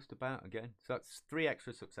just about again. So that's 3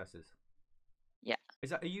 extra successes. Yeah.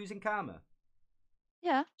 Are you using karma?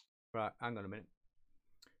 Yeah. Right, hang on a minute.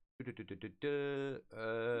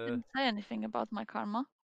 Didn't say anything about my karma.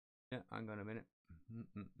 Yeah, hang on a minute.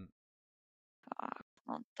 Fuck,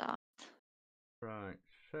 not that. Right,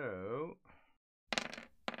 so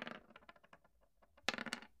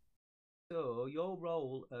your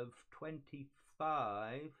roll of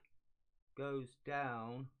 25 goes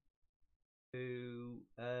down to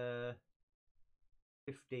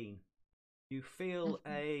 15. You feel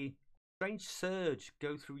a strange surge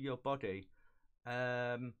go through your body,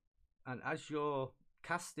 and as you're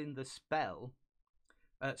casting the spell,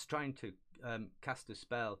 it's trying to cast a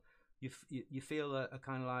spell. You feel a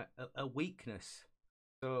kind of like a weakness,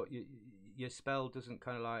 so your spell doesn't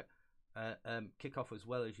kind of like kick off as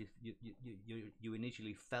well as you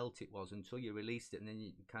initially felt it was until you released it, and then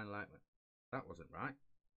you kind of like, that wasn't right.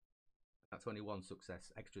 That's only 1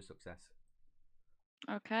 success, extra success.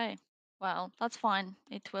 Okay. Well, that's fine.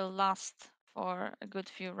 It will last for a good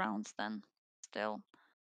few rounds then. Still.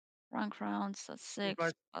 Rank rounds, that's 6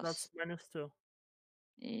 Right, plus. that's -2.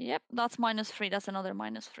 Yep, that's -3. That's another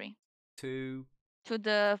 -3. To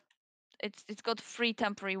It's got 3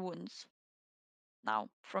 temporary wounds now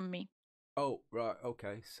from me. oh right,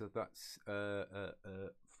 okay, so that's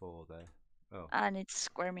 4 there. Oh, And it's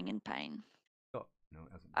squirming in pain. oh no,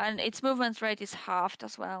 it hasn't. And its movement rate is halved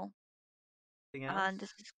as well. Anything And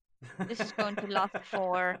else? this is going to last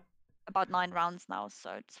for about 9 rounds now,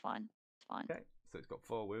 so it's fine. It's fine. Okay, so it's got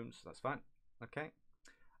 4 wounds. That's fine. Okay,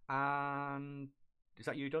 and is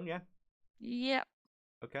that you done? Yeah. Yep.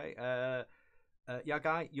 Okay. Yeah,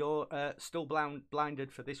 guy, you're still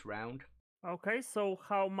blinded for this round. Okay, so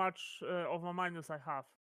how much of a minus I have?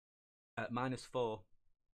 -4.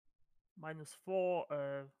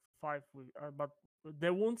 -4, 5. But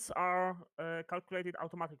the wounds are calculated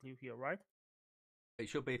automatically here, right? It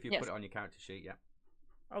should be if you Yes. put it on your character sheet. Yeah.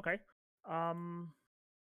 Okay.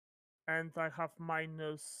 And I have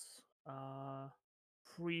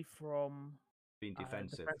 -3 from Being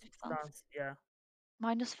defensive. defensive Stance. stance. Yeah.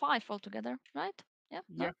 -5 altogether, right? Yep.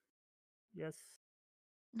 No? Yeah. Yes.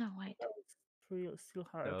 No, wait. Still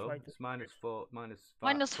have No, try to. it's -4, -5, -4,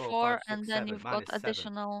 5, 6, and then 7, you've got -7.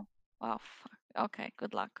 additional. Oh, fuck. Okay,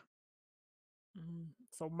 good luck.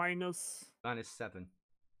 So minus. -7.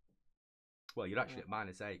 Well, you're actually at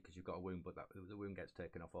 -8 because you've got a wound, but the wound gets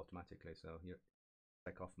taken off automatically, so you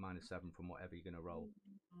take off -7 from whatever you're going to roll.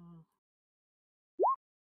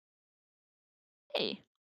 Hey,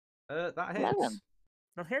 That 11. hits.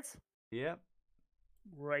 That hits? Yeah.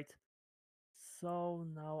 Great. So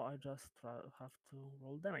now I just have to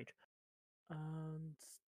roll damage. And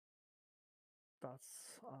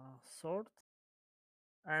that's a sword.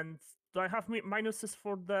 And do I have minuses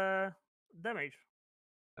for the damage?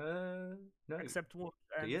 No. Except wound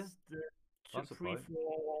Do and you? the That's a 3 point.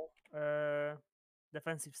 for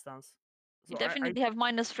defensive stance. You So I definitely have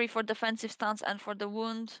 -3 for defensive stance and for the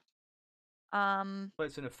wound. Well,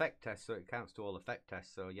 it's an effect test, so it counts to all effect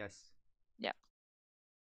tests. So yes.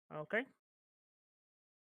 okay.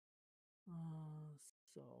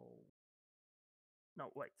 So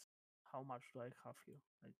no, wait. How much do I have here?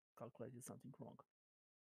 I calculated something wrong.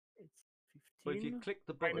 It's 15. Well, if you click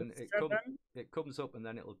the button, -7. it comes up, and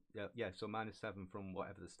then it'll yeah. So -7 from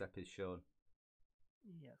whatever the step is shown.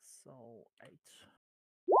 Yes, so 8.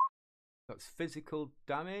 That's physical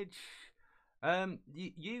damage.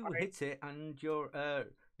 You Okay. hit it, and your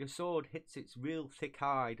sword hits its real thick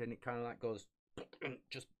hide, and it kind of like goes,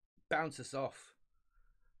 just bounces off.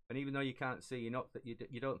 And even though you can't see, you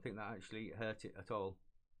don't think that actually hurt it at all.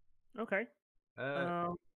 Okay.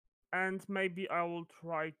 Is And maybe I will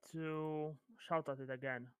try to shout at it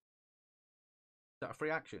again. that a free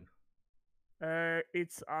action?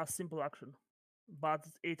 It's a simple action, but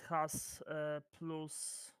it has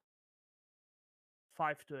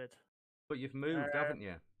 +5 to it. But you've moved, haven't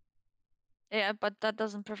you? Yeah, but that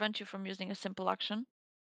doesn't prevent you from using a simple action.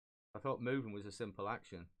 I thought moving was a simple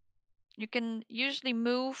action. You can usually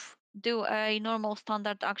move, do a normal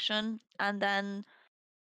standard action, and then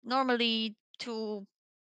normally 2,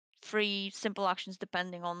 3 simple actions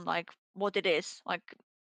depending on like what it is. Like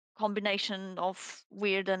combination of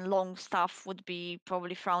weird and long stuff would be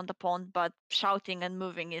probably frowned upon, but shouting and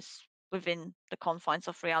moving is within the confines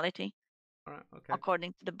of reality, All right. Okay.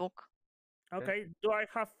 according to the book. Okay. Do I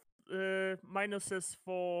have minuses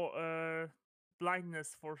for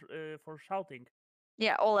blindness for shouting?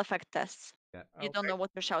 Yeah, all effect tests. Yeah. You don't know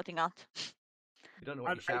what you're shouting at. You don't know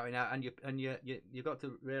what And you're shouting at, and you've got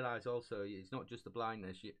to realize also it's not just the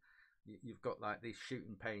blindness. You've got like these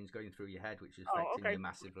shooting pains going through your head, which is affecting okay. you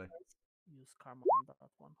massively. Use karma on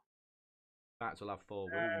that one. That will have 4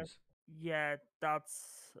 wounds. Yeah,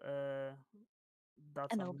 that's An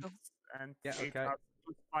a ogre. miss, and Yeah, it okay. has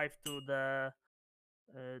 +5 to the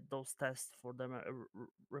those tests for the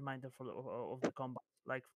reminder for of the combat,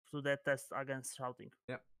 like to the test against shouting.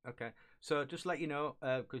 Yep. Okay. So just let you know,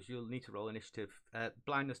 because you'll need to roll initiative.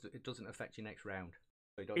 Blindness, it doesn't affect your next round.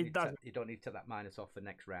 So you don't need to take that minus off for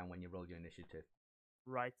next round when you roll your initiative.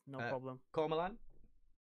 Right, no problem. Cormoran?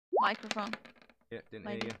 Microphone. Yeah, didn't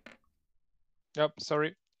Maybe. hear you. Yep,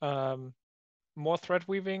 sorry. More thread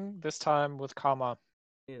weaving, this time with karma.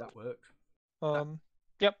 Yeah, that worked.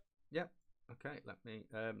 Yep. Yep. Okay, let me.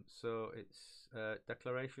 So it's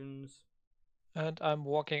declarations. And I'm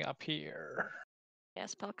walking up here. Yeah,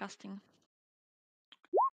 spellcasting.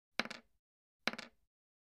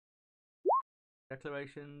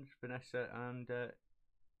 Declarations, Vanessa and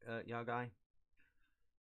Yagai.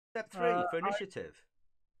 Step 3 for initiative.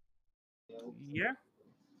 Yeah,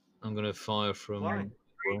 I'm going to fire from. Why?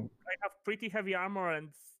 I have pretty heavy armor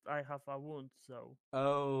and I have a wound, so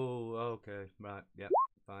Oh, okay, right, yep,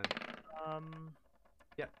 fine.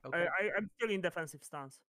 Yep, okay. I'm still in defensive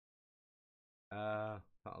stance.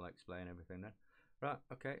 That'll explain everything then. Right,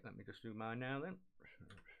 okay, let me just do mine now then.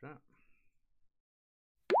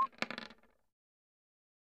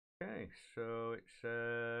 Okay, so it's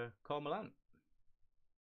Cormoran.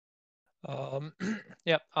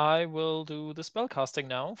 Yeah, I will do the spellcasting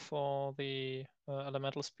now for the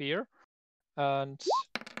elemental spear and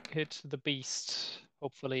hit the beast,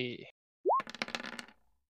 hopefully.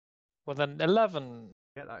 With an 11.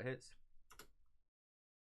 Yeah, that hits.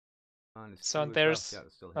 So there's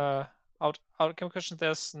out of question,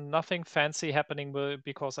 there's nothing fancy happening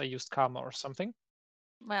because I used karma or something.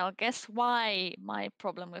 Well, guess why my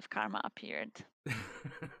problem with karma appeared.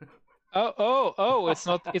 Oh! It's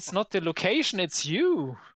not the location. It's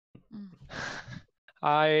you.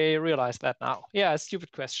 I realize that now. Yeah, a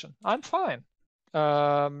stupid question. I'm fine.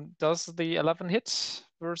 Does the 11 hit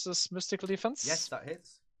versus mystical defense? Yes, that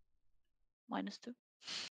hits. -2.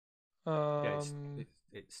 Yeah,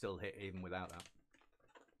 it's still hit even without that.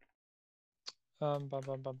 And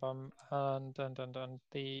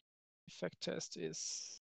the effect test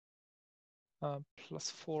is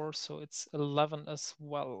 +4, so it's 11 as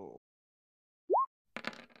well.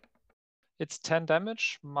 It's 10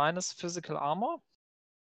 damage minus physical armor.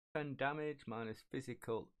 10 damage minus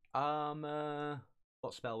physical armor.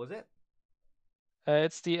 What spell was it?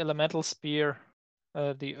 It's the elemental spear,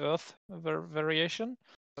 the earth variation.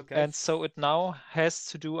 Okay. And so it now has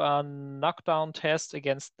to do a knockdown test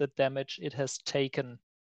against the damage it has taken.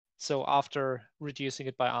 So after reducing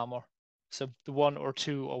it by armor. So the 1 or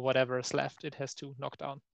 2 or whatever is left, it has to knock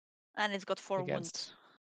down And it's got 4 wounds against.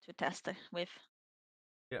 to test it with.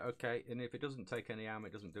 Yeah, okay. And if it doesn't take any armor,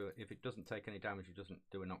 it doesn't do it. If it doesn't take any damage, it doesn't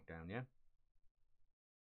do a knockdown, yeah?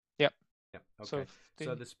 Yep. Yep, okay. So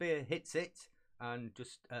So the spear hits it and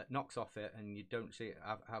just knocks off it, and you don't see it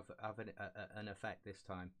have an effect this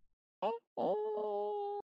time.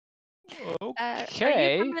 Oh. Are you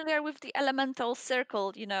okay. familiar with the elemental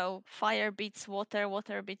circle? You know, fire beats water,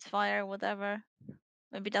 water beats fire, whatever.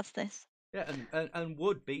 Maybe that's this. Yeah, and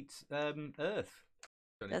wood beats earth.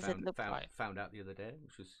 Only Does it look? found out the other day,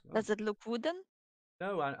 which was Does it look wooden?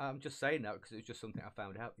 no. I'm just saying that because it was just something I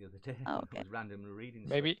found out the other day. Oh, I okay. was randomly reading.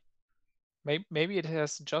 Maybe it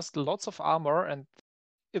has just lots of armor, and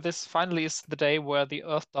this finally is the day where the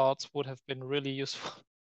earth darts would have been really useful.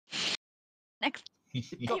 Next.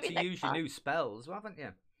 You've got Maybe to next use your time. new spells, haven't you?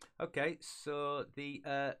 Okay, so the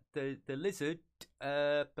lizard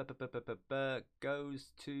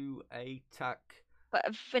goes to attack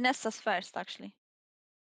But Vanessa's first, actually.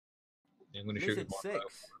 I'm going to shoot lizard with my bow.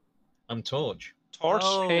 6. I'm Torch. Torch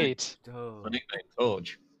Oh. 8. Oh. My nickname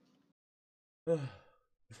Torch. Go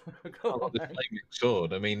I've got on, this then. flaming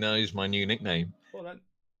sword. I mean, that is my new nickname. Go on, then.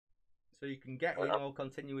 So you can get in or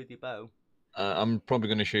continue with your bow. I'm probably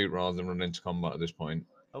going to shoot rather than run into combat at this point.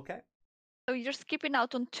 Okay. So you're skipping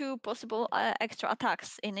out on 2 possible extra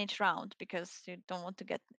attacks in each round because you don't want to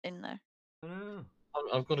get in there. Oh.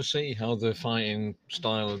 I've got to see how the fighting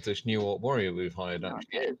style of this new Orc warrior we've hired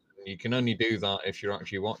actually Okay. is. You can only do that if you're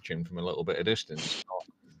actually watching from a little bit of distance, not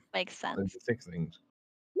Makes in sense. the thick things.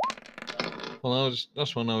 Well,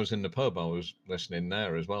 that's when I was in the pub. I was listening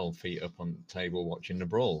there as well, feet up on the table, watching the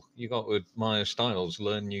brawl. You got with Maya Styles,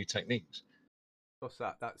 learn new techniques. What's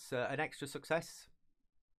that? That's an extra success.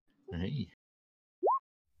 Hey.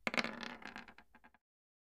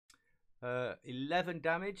 11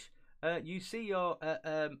 damage. You see your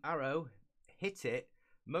arrow hit it,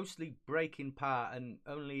 mostly breaking part, and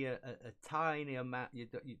only a tiny amount. You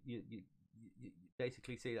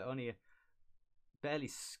basically see that only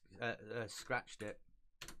barely scratched it.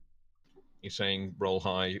 You're saying roll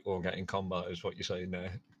high or get in combat is what you're saying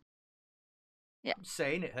there. Yeah. I'm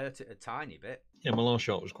saying it hurt it a tiny bit. Yeah, my last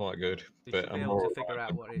shot was quite good, You but should I'm be able more to figure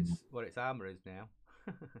out what its armor is now.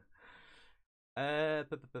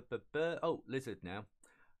 Oh, lizard now.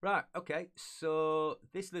 Right, okay, so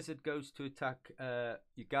this lizard goes to attack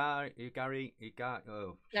Yargai.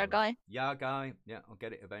 Yargai. Yeah, I'll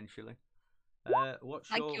get it eventually. What's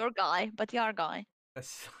Like your your guy, but your guy.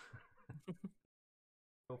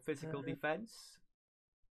 your physical defense?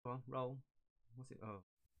 Go on, roll. What's it? Oh,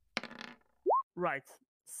 Right.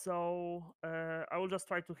 So I will just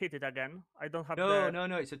try to hit it again. I don't have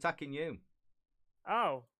no, it's attacking you.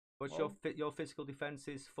 Oh. What's Well, your physical defense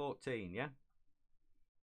is 14, yeah?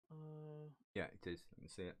 Yeah, it is. Let me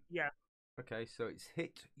see it. Yeah. Okay, so it's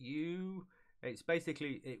hit you. It's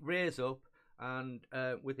basically, it rears up, and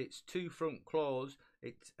with its 2 front claws,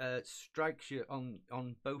 it strikes you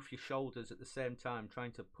on both your shoulders at the same time,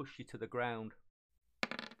 trying to push you to the ground.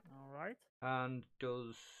 All right. And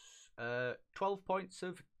does 12 points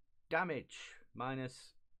of damage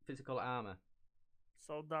minus physical armor.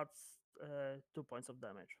 So that's 2 points of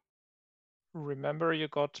damage. Remember, you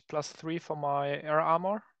got +3 for my air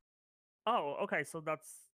armor. Oh, okay. So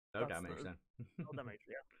that's No damage then. no damage.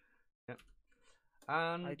 Yeah.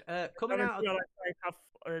 And I coming don't out of feel like I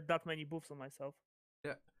have that many buffs on myself.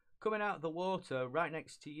 coming out of the water right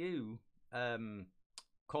next to you,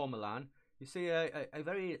 Cormoran, you see a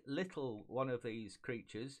very little one of these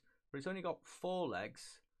creatures, but it's only got 4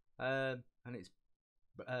 legs, and it's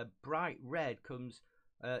bright red, comes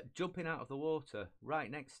jumping out of the water right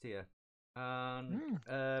next to you, and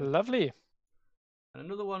Lovely. and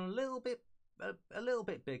another one a little bit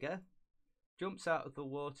bigger jumps out of the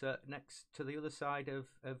water next to the other side of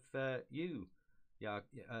you,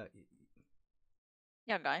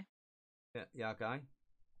 Yargai. Yeah, guy.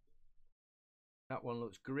 That one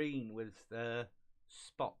looks green with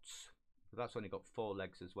spots. But that's only got 4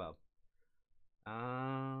 legs as well.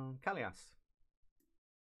 Kalias.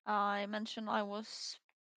 I mentioned I was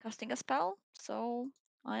casting a spell, so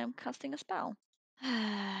I am casting a spell.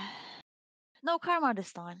 No karma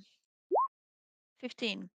this time.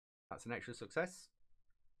 15. That's an extra success.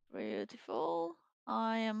 Beautiful.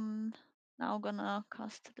 I am now gonna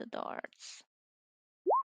cast the darts.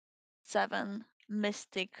 7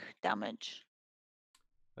 mystic damage.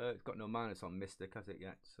 It's got no minus on Mystic, has it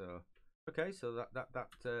yet? So okay, so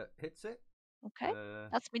that hits it. Okay, Uh,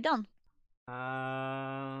 that's me done.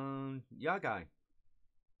 And Yagai.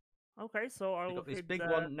 Okay, so I You will got this hit big the.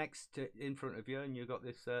 one next to in front of you, and you got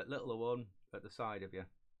this littler one at the side of you.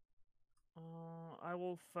 I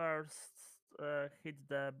will first hit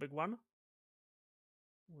the big one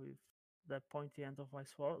with the pointy end of my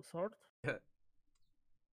sword.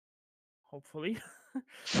 Hopefully.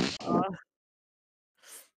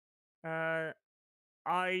 uh,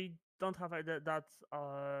 I don't have that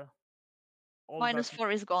all Minus that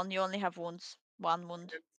 4 is gone. You only have wounds. 1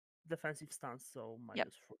 wound. defensive stance, so Yep.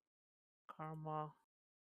 -4. Karma.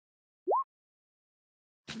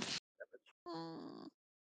 Mm,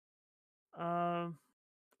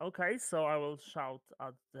 Okay, so I will shout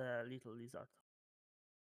at the little lizard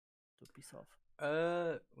to piss off.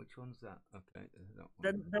 Which one's that? Okay, that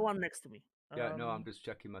one. The one next to me. Yeah, no, I'm just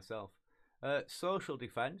checking myself. Social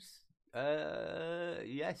defense.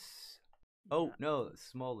 Yes. Oh yeah. no, that's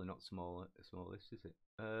smaller, not smaller. Smallest, is it?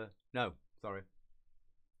 No, sorry.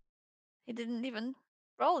 he didn't even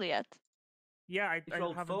roll yet. Yeah, I It's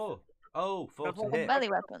rolled haven't. 4. Oh, 4 That to was- For hit. melee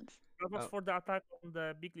weapons. That was Oh. for the attack on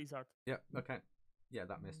the big lizard. Yeah, okay. Yeah,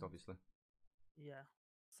 that missed, obviously. Yeah.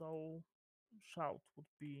 So shout would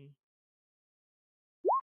be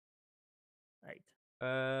 8.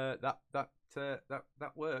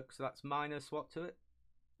 That works. So that's minus what to it?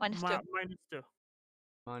 Minus 2.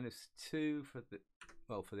 -2. -2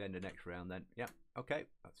 for the end of next round then. Yeah, okay,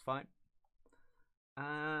 that's fine.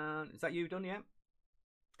 And is that you done yet?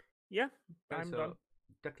 Yeah, Okay, I'm so done.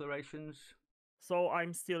 declarations. So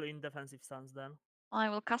I'm still in defensive stance then. I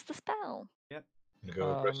will cast a spell.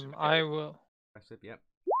 Go aggressive. I will. Aggressive, yep.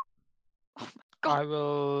 God. I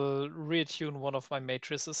will reattune one of my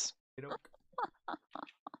matrices. Okey-doke.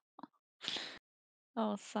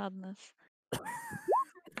 Oh, sadness.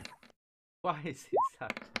 Why is it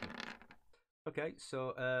sad? Okay,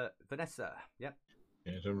 so Vanessa, yep.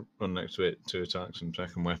 Yeah, so run next to it to attack some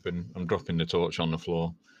second weapon. I'm dropping the torch on the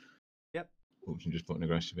floor. Yep. Oops, and just putting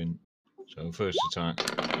aggressive in. So first attack.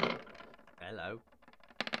 Hello.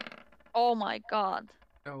 Oh my god.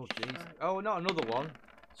 Oh jeez. Oh, not another one.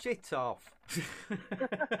 Shit off.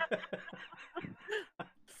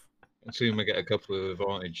 I assume I get a couple of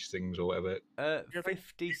advantage things or whatever. Yes, like,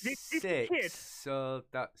 56. hit. So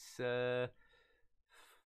that's That's a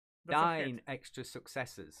 9 hit. extra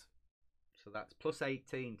successes. So that's plus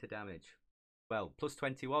 18 to damage. Well, plus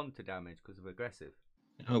 21 to damage because of aggressive.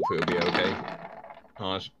 Hopefully it'll be okay.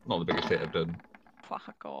 Oh, that's not the biggest hit I've done.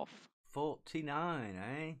 Fuck off. 49,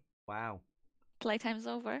 eh? Wow. Playtime's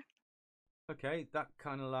over. Okay, that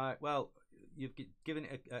kind of like, well, you've given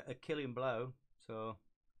it a killing blow, so.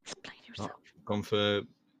 Explain yourself. Gone for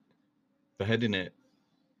beheading it.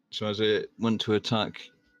 So as it went to attack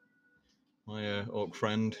my orc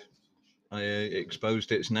friend, I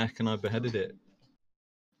exposed its neck and I beheaded it.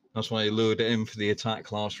 That's why I lured it in for the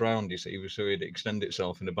attack last round, you see, so it'd extend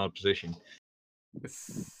itself in a bad position.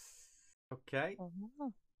 Okay,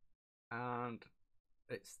 Oh. and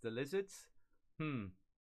it's the lizards.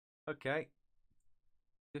 Okay.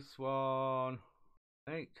 This one,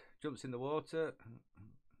 jumps in the water.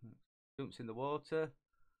 Jumps in the water.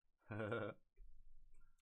 And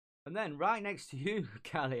then right next to you,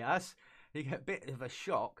 Kalias, you get a bit of a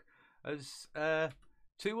shock as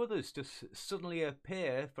 2 others just suddenly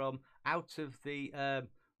appear from out of the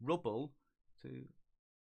rubble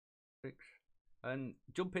and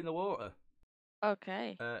jump in the water.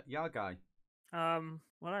 Okay. Yagai.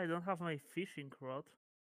 Well, I don't have my fishing rod.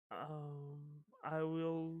 I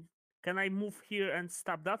will. Can I move here and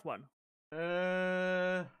stab that one?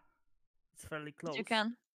 It's fairly close. You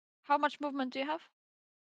can. How much movement do you have?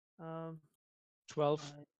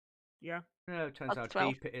 12. Yeah. No, it depends how That's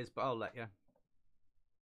 12. deep it is, but I'll let you.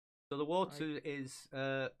 So the water is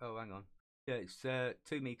oh, hang on. Yeah, it's 2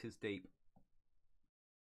 meters deep.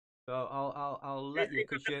 So I'll let you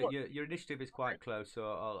because your initiative is quite close.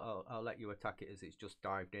 So I'll let you attack it as it's just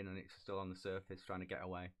dived in and it's still on the surface trying to get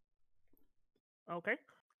away. Okay.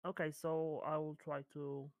 Okay, so I will try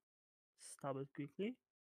to stab it quickly.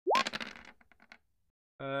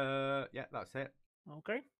 Yeah, that's it.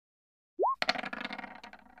 Okay.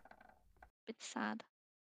 Bit sad.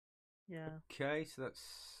 Yeah. Okay, so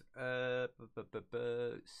that's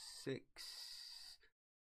 6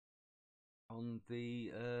 on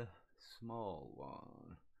the small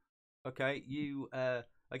one. Okay, you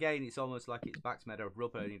again, it's almost like its back's made of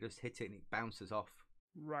rubber, and you just hit it and it bounces off.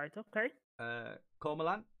 Right. Okay.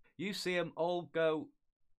 Cormoran, you see them all go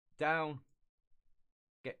down,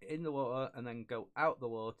 get in the water, and then go out the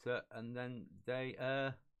water, and then they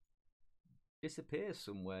disappear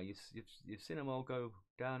somewhere. You've seen them all go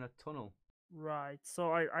down a tunnel. Right.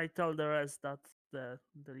 So I tell the rest that the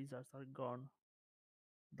lizards are gone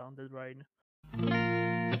down the drain.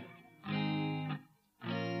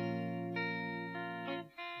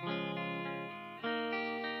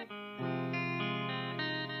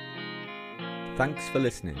 Thanks for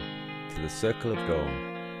listening to the Circle of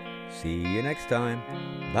Dawn. See you next time.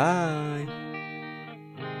 Bye.